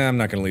 I'm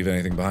not gonna leave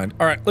anything behind.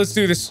 All right, let's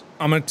do this.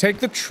 I'm gonna take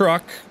the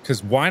truck,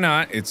 because why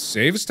not? It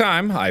saves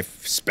time. I've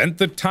spent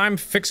the time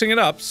fixing it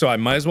up, so I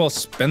might as well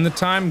spend the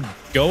time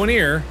going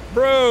here.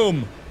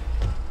 Boom!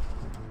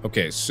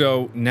 Okay,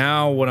 so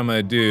now what I'm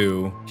gonna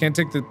do, can't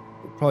take the,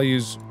 probably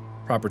use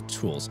proper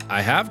tools.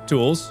 I have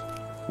tools.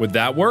 Would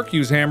that work?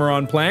 Use hammer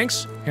on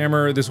planks.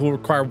 Hammer, this will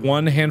require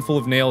one handful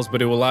of nails,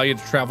 but it will allow you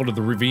to travel to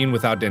the ravine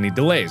without any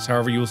delays.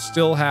 However, you will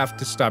still have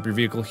to stop your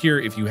vehicle here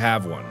if you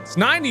have one. It's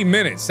 90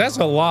 minutes, that's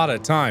a lot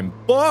of time,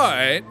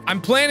 but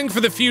I'm planning for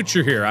the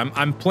future here.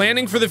 I'm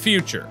planning for the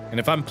future. And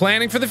if I'm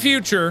planning for the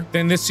future,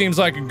 then this seems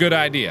like a good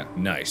idea.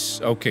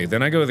 Nice, okay,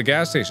 then I go to the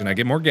gas station. I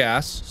get more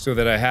gas so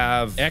that I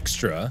have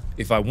extra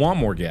if I want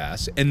more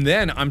gas, and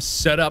then I'm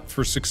set up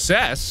for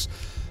success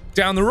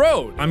down the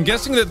road. I'm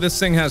guessing that this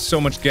thing has so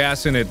much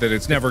gas in it that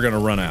it's never gonna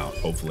run out,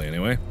 hopefully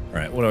anyway. All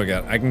right, what do I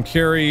got? I can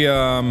carry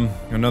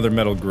another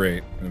metal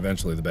grate and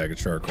eventually the bag of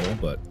charcoal,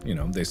 but you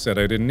know, they said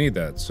I didn't need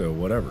that, so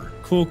whatever.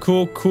 Cool,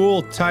 cool,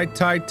 cool, tight,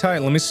 tight,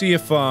 tight. Let me see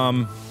if let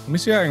me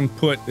see how I can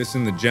put this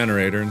in the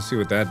generator and see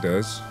what that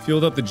does.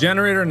 Fueled up the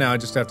generator, now I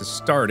just have to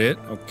start it.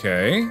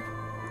 Okay.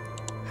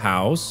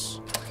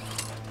 House.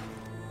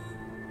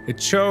 It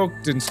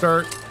choked, didn't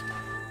start.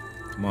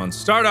 Come on,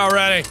 start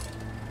already!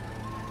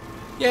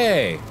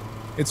 Yay,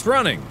 it's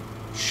running.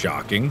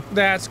 Shocking.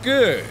 That's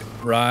good,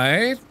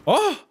 right?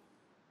 Oh,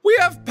 we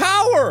have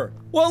power!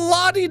 Well,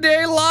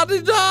 la-di-day,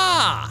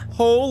 la-di-da!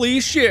 Holy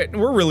shit,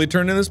 we're really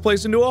turning this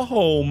place into a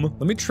home.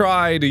 Let me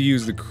try to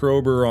use the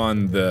crowbar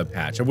on the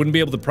patch. I wouldn't be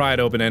able to pry it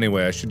open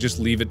anyway. I should just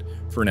leave it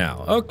for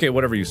now. Okay,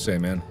 whatever you say,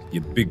 man. You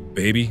big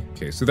baby.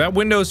 Okay, so that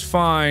window's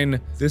fine.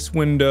 This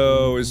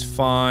window is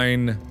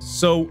fine.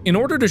 So, in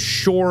order to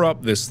shore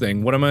up this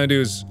thing, what I'm gonna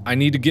do is I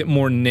need to get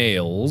more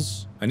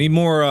nails. I need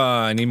more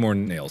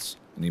nails.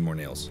 I need more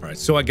nails. All right,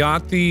 so I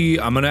got the,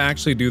 I'm gonna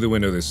actually do the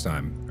window this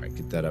time. All right,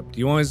 get that up. Do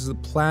you want the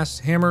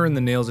plastic hammer and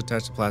the nails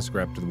attached to plastic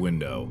wrap to the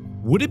window?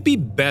 Would it be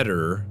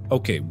better?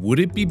 Okay, would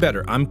it be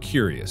better? I'm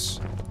curious.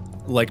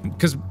 Like,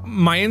 because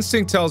my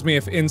instinct tells me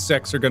if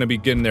insects are gonna be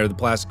getting there, the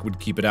plastic would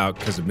keep it out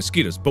because of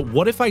mosquitoes. But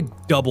what if I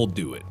double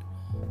do it?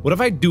 What if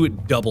I do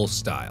it double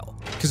style?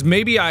 Because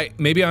maybe I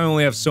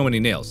only have so many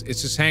nails.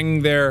 It's just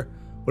hanging there.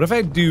 What if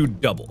I do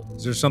double?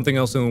 Is there something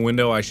else in the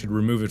window? I should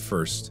remove it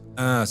first.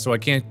 So I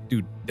can't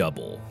do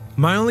double.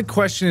 My only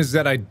question is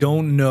that I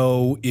don't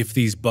know if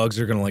these bugs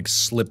are gonna like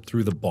slip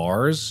through the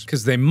bars,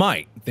 because they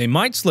might. They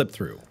might slip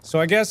through. So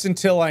I guess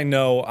until I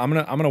know, I'm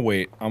gonna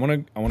wait. I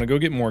wanna go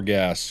get more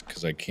gas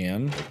because I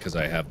can, because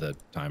I have the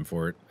time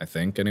for it. I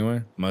think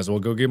anyway. Might as well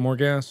go get more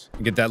gas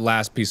and get that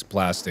last piece of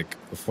plastic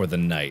before the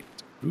night.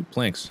 Ooh,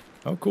 planks.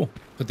 Oh, cool.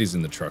 Put these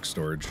in the truck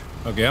storage.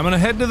 Okay, I'm gonna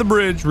head to the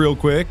bridge real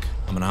quick.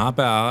 I'm gonna hop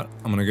out.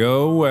 I'm gonna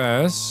go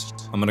west.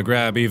 I'm gonna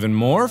grab even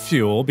more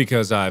fuel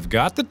because I've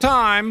got the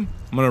time.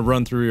 I'm gonna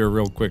run through here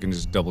real quick and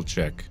just double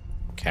check.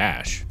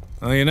 Cash.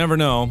 Well, you never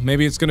know.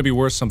 Maybe it's gonna be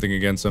worth something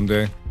again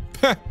someday.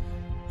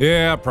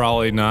 Yeah,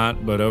 probably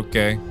not, but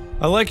okay.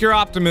 I like your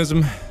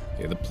optimism.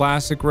 Okay, the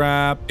plastic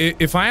wrap.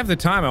 If I have the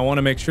time, I want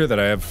to make sure that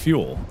I have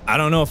fuel. I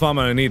don't know if I'm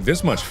gonna need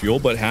this much fuel,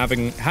 but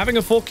having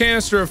a full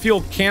canister of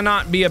fuel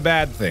cannot be a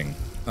bad thing.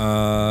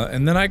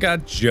 And then I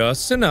got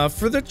just enough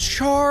for the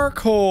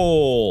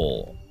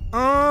charcoal.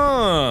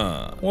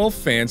 Well,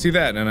 fancy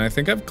that, and I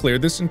think I've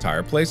cleared this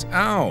entire place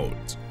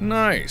out.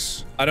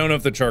 Nice. I don't know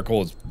if the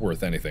charcoal is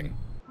worth anything.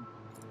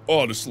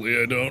 Honestly,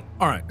 I don't.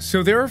 All right,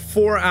 so there are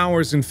 4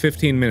 hours and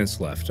 15 minutes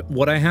left.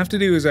 What I have to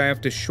do is I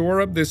have to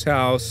shore up this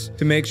house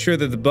to make sure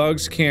that the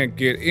bugs can't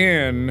get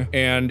in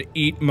and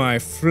eat my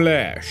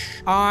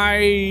flesh.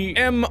 I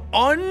am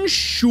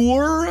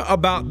unsure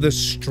about the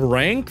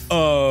strength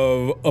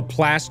of a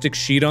plastic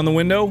sheet on the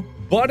window,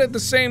 but at the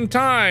same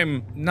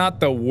time, not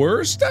the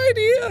worst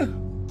idea.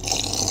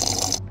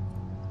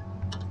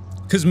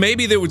 Because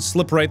maybe they would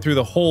slip right through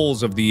the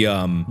holes of the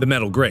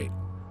metal grate.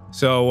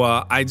 So,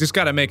 I just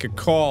gotta make a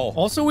call.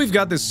 Also, we've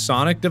got this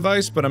sonic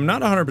device, but I'm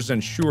not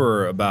 100%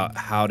 sure about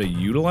how to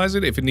utilize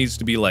it, if it needs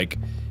to be, like,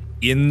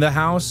 in the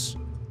house.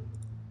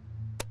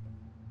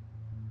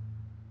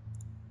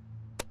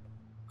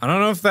 I don't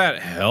know if that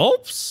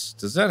helps?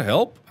 Does that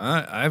help?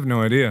 I have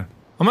no idea.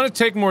 I'm gonna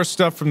take more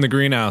stuff from the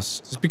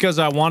greenhouse, just because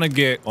I want to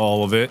get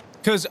all of it.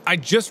 Because I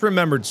just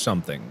remembered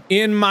something.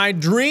 In my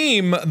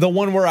dream, the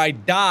one where I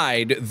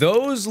died,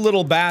 those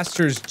little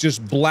bastards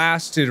just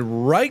blasted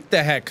right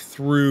the heck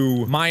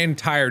through my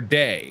entire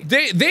day.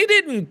 They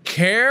didn't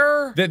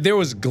care that there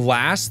was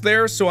glass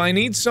there, so I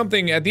need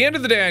something, at the end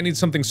of the day, I need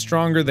something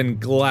stronger than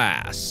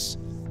glass,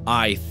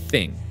 I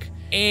think.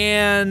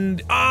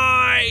 And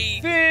I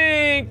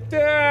think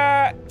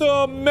that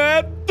the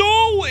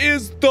metal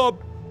is the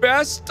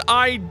best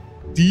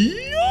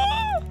idea?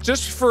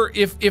 just for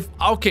if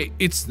okay,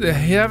 it's the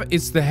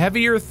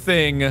heavier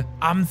thing.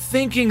 I'm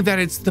thinking that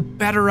it's the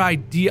better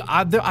idea.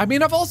 I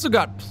mean, I've also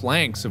got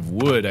planks of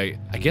wood. I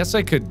guess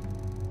I could.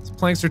 These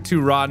planks are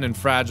too rotten and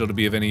fragile to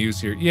be of any use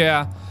here.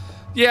 Yeah,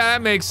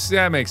 that makes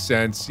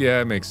sense.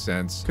 Yeah, it makes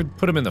sense. Could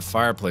put them in the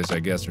fireplace, I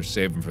guess, or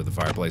save them for the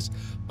fireplace.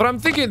 But I'm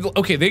thinking,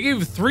 okay, they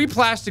gave 3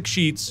 plastic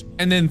sheets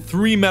and then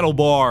 3 metal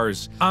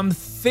bars. I'm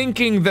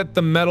thinking that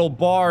the metal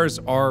bars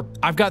are.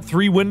 I've got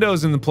 3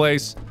 windows in the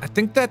place. I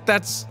think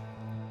that's.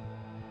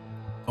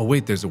 Oh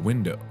wait, there's a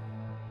window.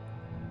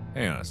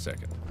 Hang on a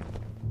second.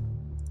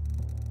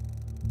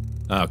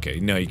 Okay,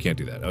 no, you can't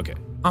do that. Okay.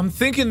 I'm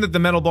thinking that the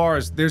metal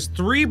bars, there's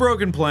 3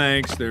 broken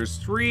planks, there's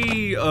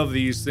 3 of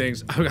these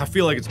things. I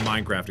feel like it's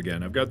Minecraft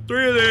again. I've got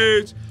 3 of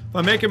these. If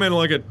I make them in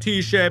like a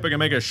T-shape, I can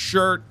make a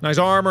shirt. Nice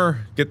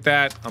armor. Get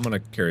that. I'm gonna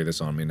carry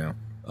this on me now.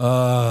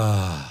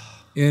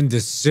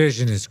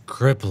 Indecision is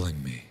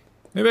crippling me.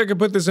 Maybe I could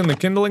put this in the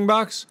kindling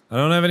box? I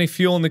don't have any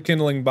fuel in the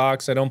kindling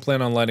box. I don't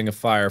plan on lighting a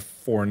fire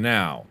for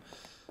now.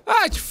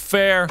 That's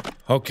fair.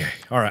 Okay,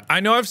 all right. I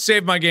know I've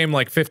saved my game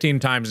like 15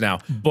 times now,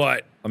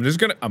 but I'm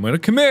gonna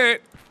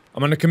commit. I'm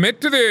gonna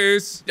commit to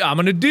this. I'm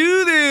gonna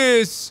do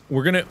this.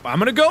 I'm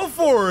gonna go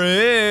for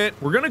it.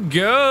 We're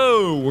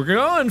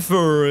going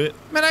for it.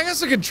 Man, I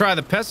guess I could try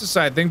the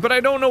pesticide thing, but I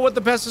don't know what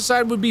the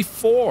pesticide would be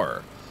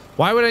for.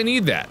 Why would I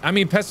need that? I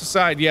mean,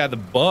 pesticide, yeah, the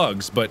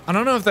bugs, but I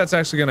don't know if that's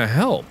actually gonna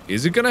help.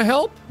 Is it gonna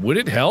help? Would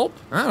it help?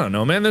 I don't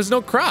know, man. There's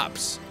no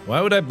crops. Why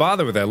would I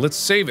bother with that? Let's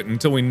save it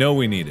until we know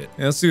we need it.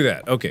 Yeah, let's do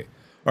that. Okay.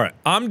 All right.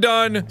 I'm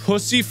done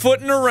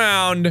pussyfooting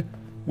around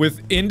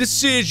with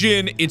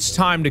indecision. It's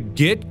time to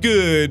get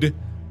good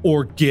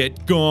or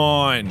get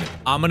gone.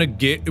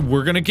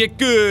 We're gonna get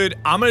good.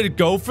 I'm gonna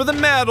go for the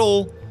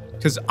metal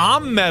because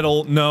I'm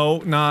metal. No,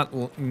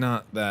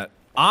 not that.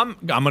 I'm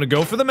gonna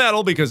go for the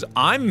metal because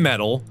I'm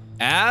metal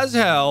as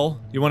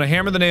hell. You want to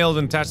hammer the nails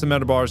and attach the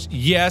metal bars?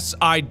 Yes,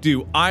 I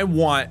do.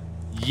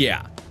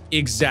 Yeah,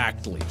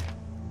 exactly.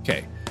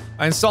 Okay.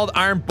 I installed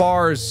iron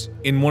bars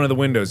in one of the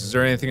windows. Is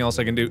there anything else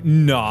I can do?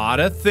 Not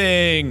a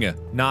thing.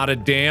 Not a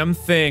damn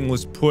thing.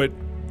 Let's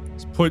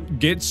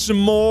get some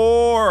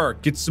more.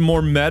 Get some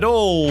more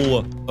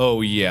metal.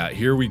 Oh yeah,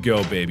 here we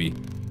go, baby.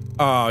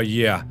 Oh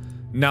yeah.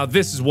 Now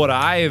this is what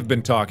I have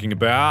been talking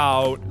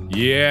about.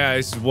 Yeah,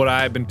 this is what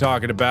I've been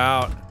talking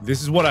about.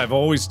 This is what I've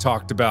always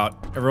talked about.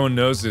 Everyone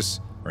knows this.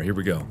 All right, here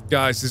we go.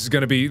 Guys, this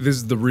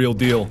is the real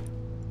deal.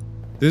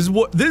 This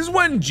is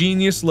when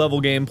genius level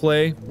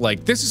gameplay,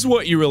 like, this is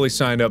what you really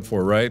signed up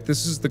for, right?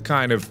 This is the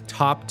kind of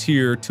top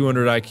tier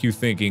 200 IQ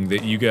thinking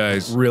that you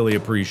guys really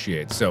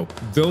appreciate. So,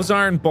 those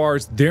iron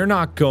bars, they're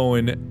not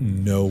going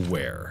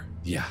nowhere.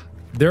 Yeah,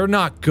 they're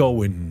not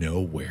going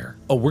nowhere.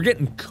 Oh, we're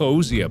getting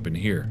cozy up in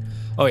here.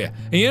 Oh yeah,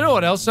 and you know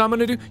what else I'm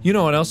gonna do?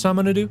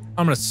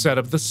 I'm gonna set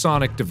up the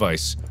Sonic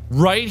device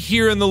right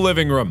here in the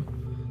living room.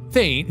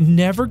 They ain't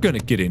never gonna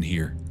get in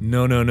here.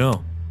 No.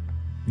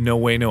 No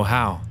way, no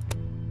how.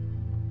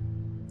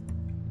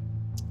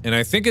 And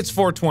I think it's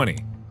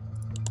 420.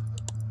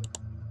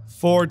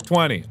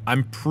 420.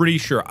 I'm pretty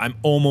sure. I'm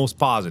almost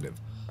positive.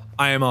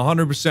 I am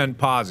 100%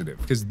 positive.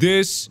 Because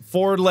this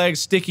forward leg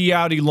sticky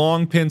outy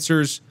long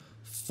pincers,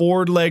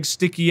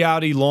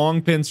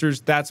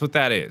 that's what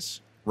that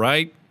is.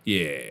 Right?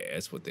 Yeah,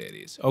 that's what that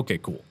is. Okay,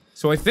 cool.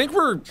 So I think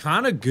we're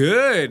kind of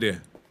good,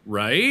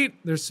 right?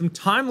 There's some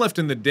time left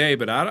in the day,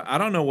 but I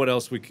don't know what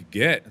else we could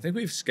get. I think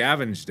we've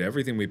scavenged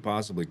everything we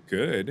possibly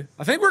could.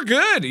 I think we're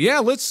good. Yeah,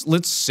 let's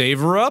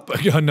savor up.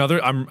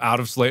 I'm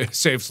out of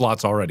save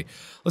slots already.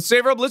 Let's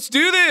savor up. Let's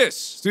do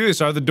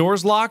this. Are the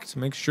doors locked?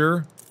 Make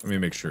sure. Let me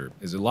make sure.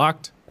 Is it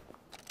locked?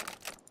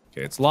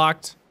 Okay, it's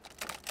locked.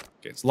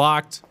 Okay, it's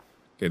locked.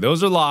 Okay,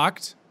 those are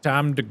locked.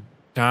 Time to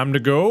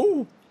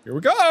go. Here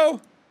we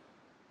go.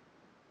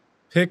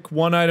 Pick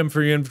one item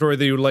for your inventory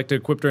that you would like to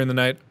equip during the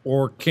night,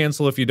 or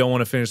cancel if you don't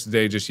want to finish the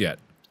day just yet.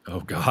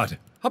 Oh god.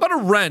 How about a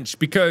wrench?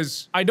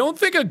 Because I don't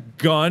think a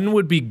gun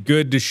would be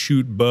good to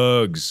shoot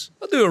bugs.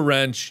 I'll do a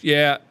wrench,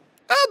 yeah.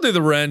 I'll do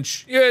the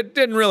wrench. Yeah, it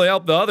didn't really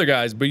help the other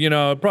guys, but you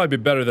know, it'd probably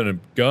be better than a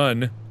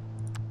gun.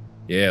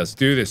 Yeah, let's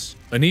do this.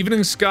 An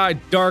evening sky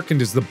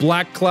darkened as the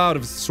black cloud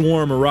of the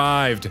swarm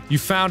arrived. You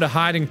found a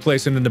hiding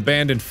place in an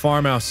abandoned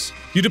farmhouse.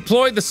 You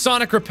deployed the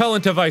sonic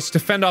repellent device to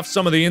fend off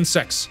some of the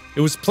insects.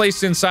 It was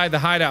placed inside the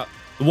hideout.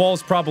 The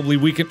walls probably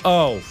weakened.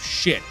 Oh,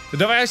 shit. The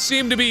device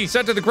seemed to be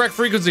set to the correct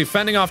frequency,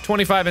 fending off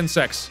 25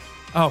 insects.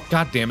 Oh,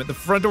 god damn it. The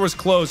front door was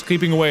closed,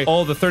 keeping away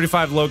all the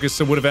 35 locusts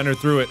that would have entered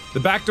through it. The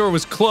back door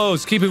was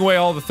closed, keeping away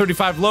all the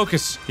 35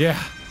 locusts.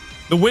 Yeah.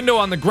 The window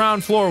on the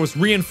ground floor was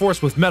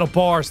reinforced with metal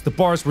bars. The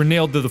bars were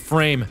nailed to the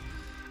frame.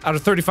 Out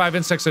of 35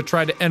 insects that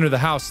tried to enter the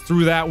house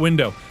through that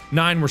window,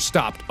 9 were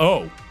stopped.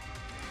 Oh.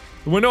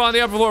 The window on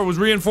the upper floor was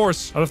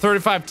reinforced. Out of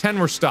 35, 10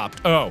 were stopped.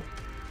 Oh.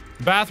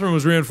 The bathroom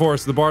was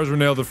reinforced. The bars were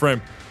nailed to the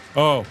frame.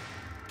 Oh.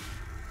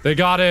 They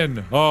got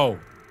in. Oh.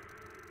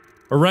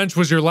 A wrench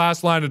was your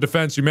last line of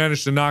defense. You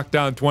managed to knock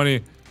down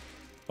 20.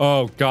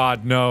 Oh,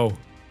 God, no.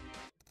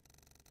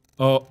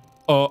 Oh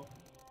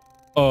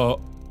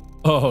no.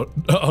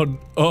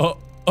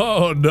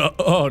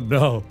 Oh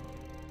no.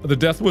 The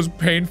death was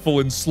painful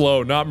and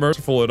slow, not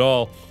merciful at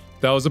all.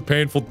 That was a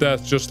painful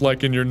death, just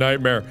like in your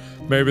nightmare.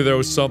 Maybe there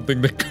was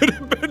something that could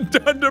have been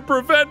done to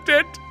prevent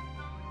it.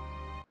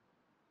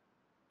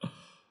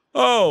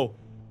 Oh,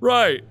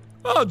 right.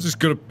 I'm just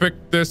gonna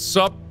pick this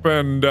up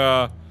and,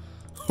 oh,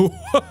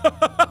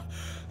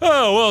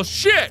 well,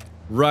 shit.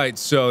 Right,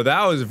 so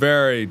that was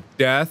very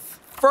death.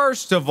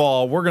 First of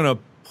all, we're gonna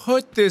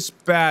put this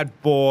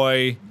bad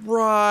boy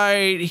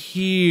right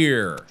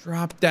here.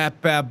 Drop that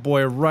bad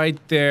boy right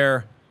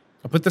there.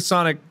 I'll put the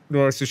sonic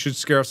noise. It should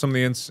scare off some of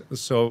the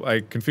so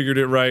I configured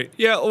it right.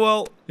 Yeah,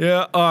 well,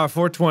 yeah,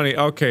 420.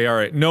 Okay, all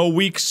right. No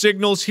weak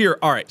signals here.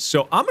 All right,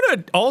 so I'm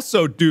gonna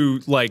also do,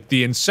 like,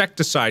 the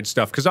insecticide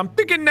stuff, because I'm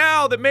thinking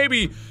now that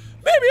maybe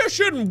I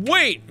shouldn't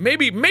wait.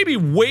 Maybe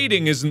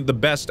waiting isn't the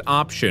best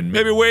option.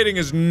 Maybe waiting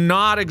is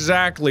not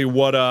exactly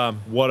what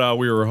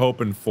we were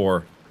hoping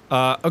for.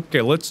 Okay,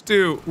 let's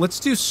do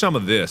some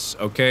of this,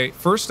 okay?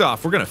 First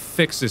off, we're gonna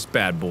fix this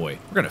bad boy.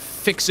 We're gonna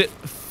fix it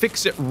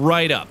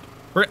right up.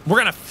 We're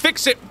gonna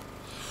fix it.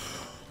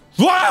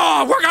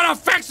 Whoa, we're gonna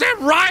fix it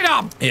right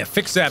up! Yeah,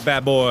 fix that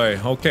bad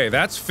boy. Okay,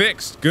 that's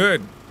fixed.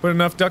 Good. Put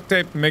enough duct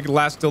tape to make it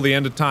last till the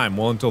end of time.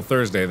 Well, until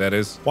Thursday, that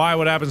is. Why?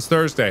 What happens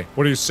Thursday?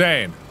 What are you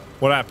saying?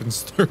 What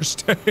happens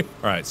Thursday?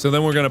 Alright, so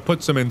then we're gonna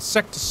put some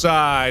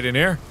insecticide in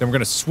here. Then we're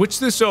gonna switch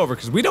this over,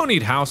 because we don't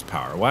need house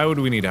power. Why would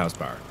we need house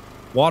power?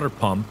 Water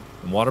pump.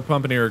 And water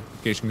pump and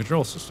irrigation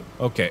control system.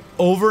 Okay,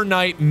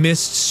 overnight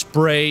mist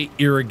spray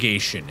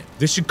irrigation.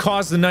 This should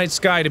cause the night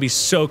sky to be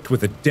soaked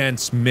with a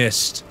dense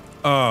mist.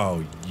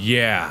 Oh,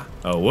 yeah.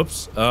 Oh,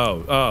 whoops.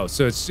 Oh,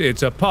 so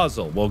it's a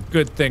puzzle. Well,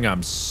 good thing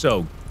I'm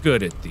so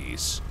good at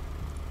these.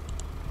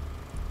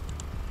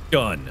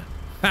 Done.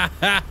 Ha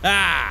ha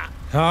ha!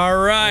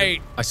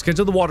 Alright. I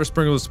scheduled the water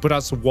sprinklers to put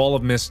out some wall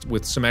of mist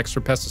with some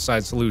extra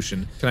pesticide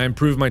solution. Can I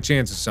improve my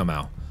chances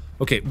somehow?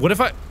 Okay, what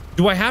if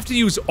do I have to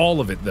use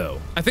all of it,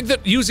 though? I think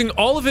that using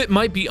all of it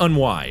might be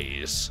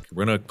unwise.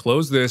 We're gonna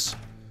close this.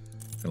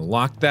 Gonna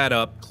lock that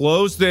up.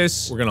 Close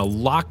this. We're gonna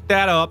lock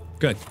that up.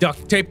 Gonna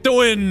duct tape the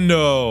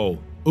window.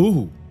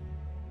 Ooh.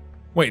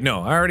 Wait,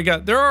 no,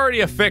 they're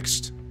already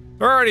affixed.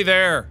 They're already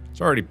there.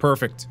 It's already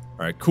perfect.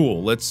 All right,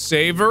 cool. Let's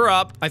save her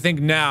up. I think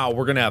now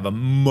we're gonna have a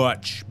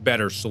much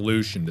better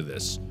solution to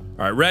this.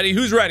 All right, ready?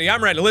 Who's ready?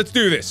 I'm ready. Let's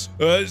do this.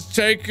 Let's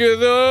take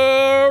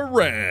the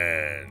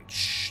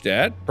wrench.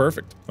 Dad,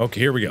 perfect. Okay,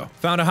 here we go.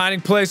 Found a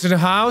hiding place in a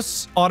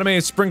house.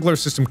 Automated sprinkler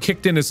system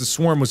kicked in as the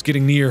swarm was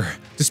getting near.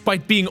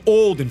 Despite being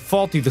old and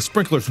faulty, the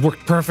sprinklers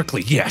worked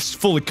perfectly. Yes,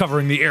 fully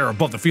covering the air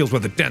above the fields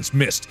with a dense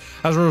mist.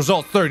 As a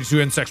result, 32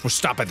 insects were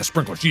stopped by the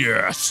sprinklers.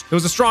 Yes. There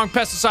was a strong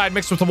pesticide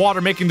mixed with the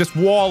water, making this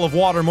wall of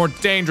water more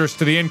dangerous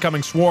to the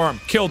incoming swarm.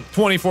 Killed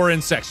 24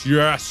 insects.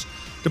 Yes.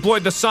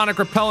 Deployed the sonic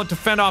repellent to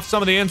fend off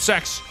some of the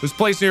insects. It was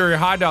placed near your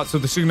hideout so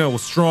the signal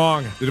was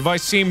strong. The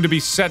device seemed to be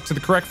set to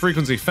the correct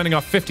frequency, fending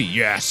off 50.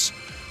 Yes.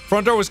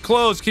 Front door was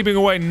closed, keeping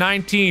away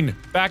 19.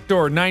 Back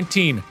door,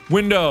 19.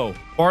 Window.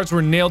 Bars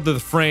were nailed to the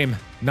frame.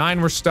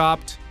 9 were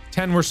stopped.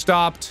 10 were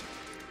stopped.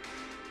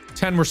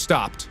 10 were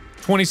stopped.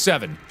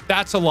 27.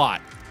 That's a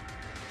lot.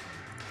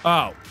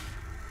 Oh.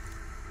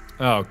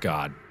 Oh,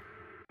 God.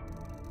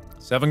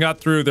 7 got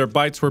through. Their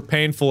bites were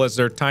painful as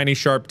their tiny,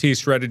 sharp teeth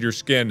shredded your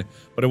skin,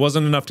 but it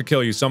wasn't enough to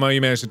kill you. Somehow you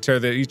managed to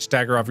tear each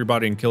attacker off your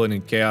body and kill it in a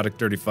chaotic,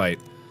 dirty fight.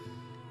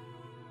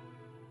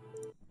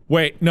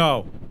 Wait,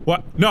 no.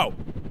 What? No.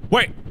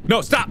 Wait,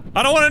 no, stop.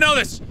 I don't want to know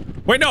this.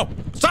 Wait, no.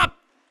 Stop.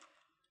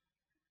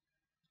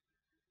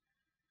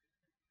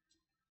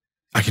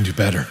 I can do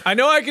better. I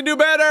know I can do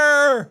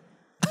better.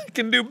 I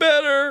can do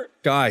better.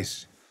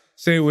 Guys,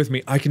 say it with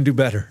me. I can do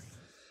better.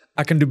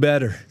 I can do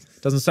better.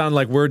 Doesn't sound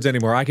like words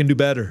anymore. I can do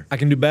better. I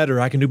can do better.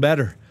 I can do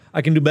better.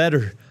 I can do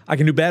better. I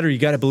can do better. You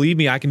gotta believe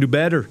me. I can do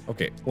better.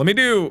 Okay, I want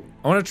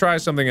to try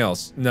something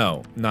else.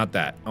 No, not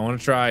that. I want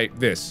to try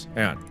this.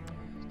 Hang on.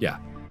 Yeah.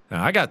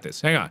 Now, I got this.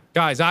 Hang on.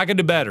 Guys, I can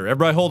do better.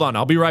 Everybody hold on.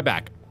 I'll be right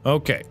back.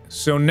 Okay,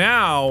 so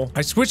now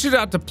I switched it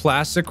out to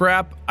plastic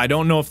wrap. I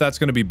don't know if that's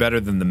going to be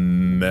better than the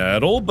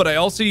metal, but I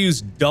also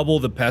used double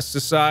the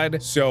pesticide.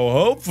 So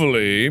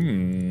hopefully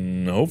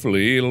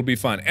it'll be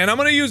fun. And I'm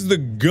going to use the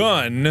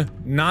gun.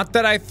 Not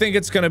that I think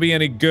it's going to be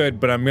any good,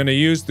 but I'm going to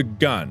use the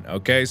gun.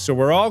 Okay, so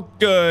we're all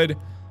good.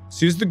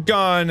 Let's use the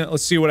gun.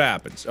 Let's see what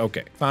happens.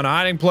 Okay, found a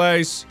hiding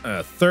place.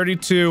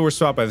 32 were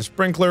stopped by the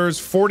sprinklers.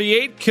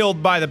 48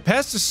 killed by the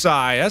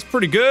pesticide. That's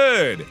pretty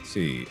good. Let's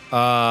see.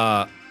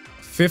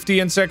 50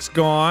 insects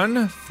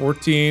gone.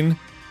 14.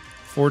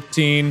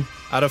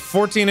 Out of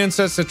 14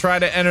 insects to try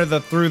to enter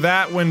through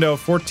that window,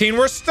 14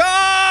 were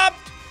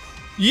stopped!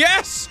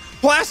 Yes!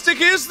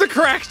 Plastic is the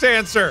correct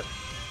answer!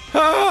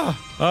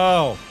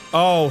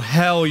 Oh,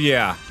 hell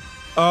yeah.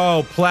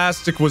 Oh,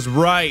 plastic was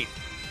right.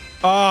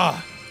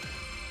 That's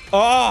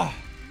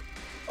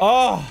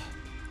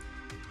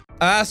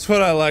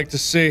what I like to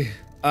see.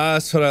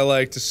 That's what I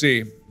like to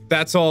see.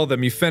 That's all of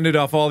them. You fended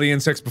off all the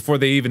insects before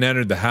they even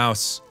entered the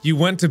house. You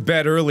went to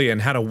bed early and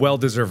had a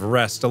well-deserved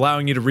rest,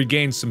 allowing you to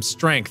regain some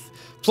strength.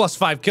 Plus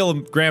 5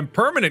 kilogram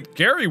permanent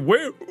carry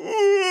weight.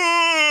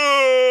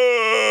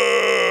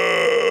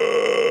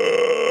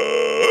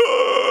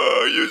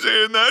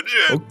 saying that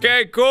shit.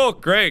 Okay, cool,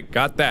 great,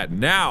 got that.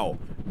 Now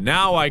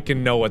I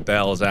can know what the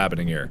hell is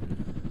happening here.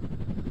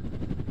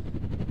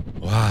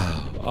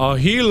 Wow, a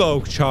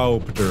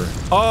helicopter.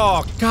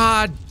 Oh,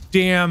 god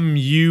damn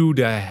you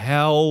to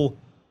hell.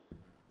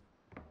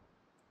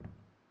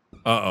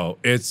 Uh-oh,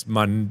 it's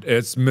my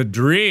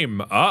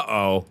dream.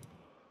 Uh-oh.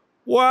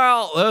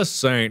 Well,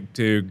 this ain't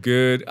too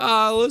good.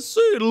 Let's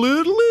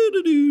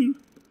see.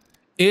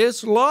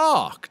 It's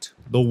locked.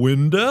 The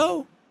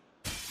window?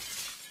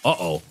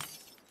 Uh-oh.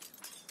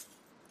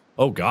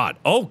 Oh god.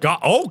 Oh god.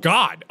 Oh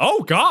god.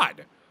 Oh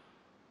god.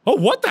 Oh,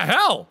 what the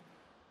hell?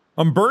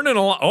 I'm burning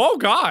a lot. Oh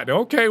god.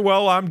 Okay,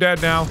 well, I'm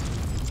dead now.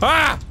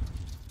 Ah!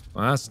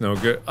 Well, that's no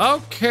good.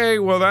 Okay,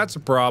 well, that's a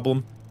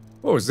problem.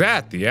 What was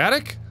that? The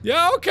attic?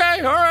 Yeah, okay,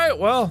 alright,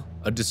 well,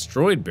 a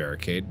destroyed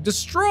barricade.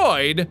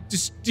 Destroyed?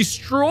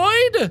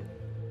 Destroyed?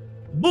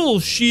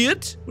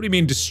 Bullshit. What do you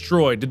mean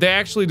destroyed? Did they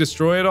actually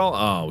destroy it all?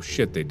 Oh,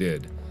 shit, they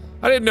did.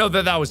 I didn't know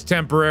that was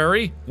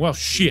temporary. Well,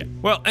 shit.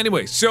 Well,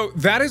 anyway, so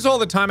that is all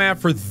the time I have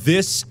for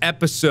this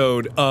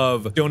episode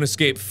of Don't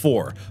Escape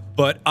 4.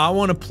 But I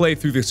want to play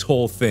through this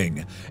whole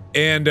thing.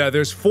 And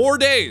there's 4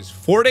 days.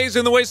 4 days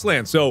in the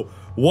Wasteland, so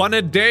one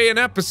a day an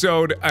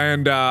episode,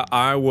 and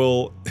I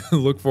will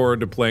look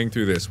forward to playing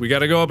through this. We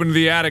gotta go up into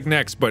the attic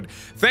next, but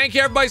thank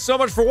you everybody so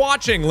much for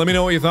watching. Let me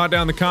know what you thought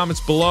down in the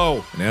comments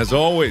below. And as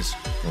always,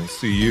 we'll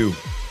see you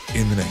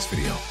in the next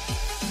video.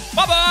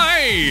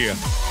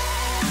 Bye-bye!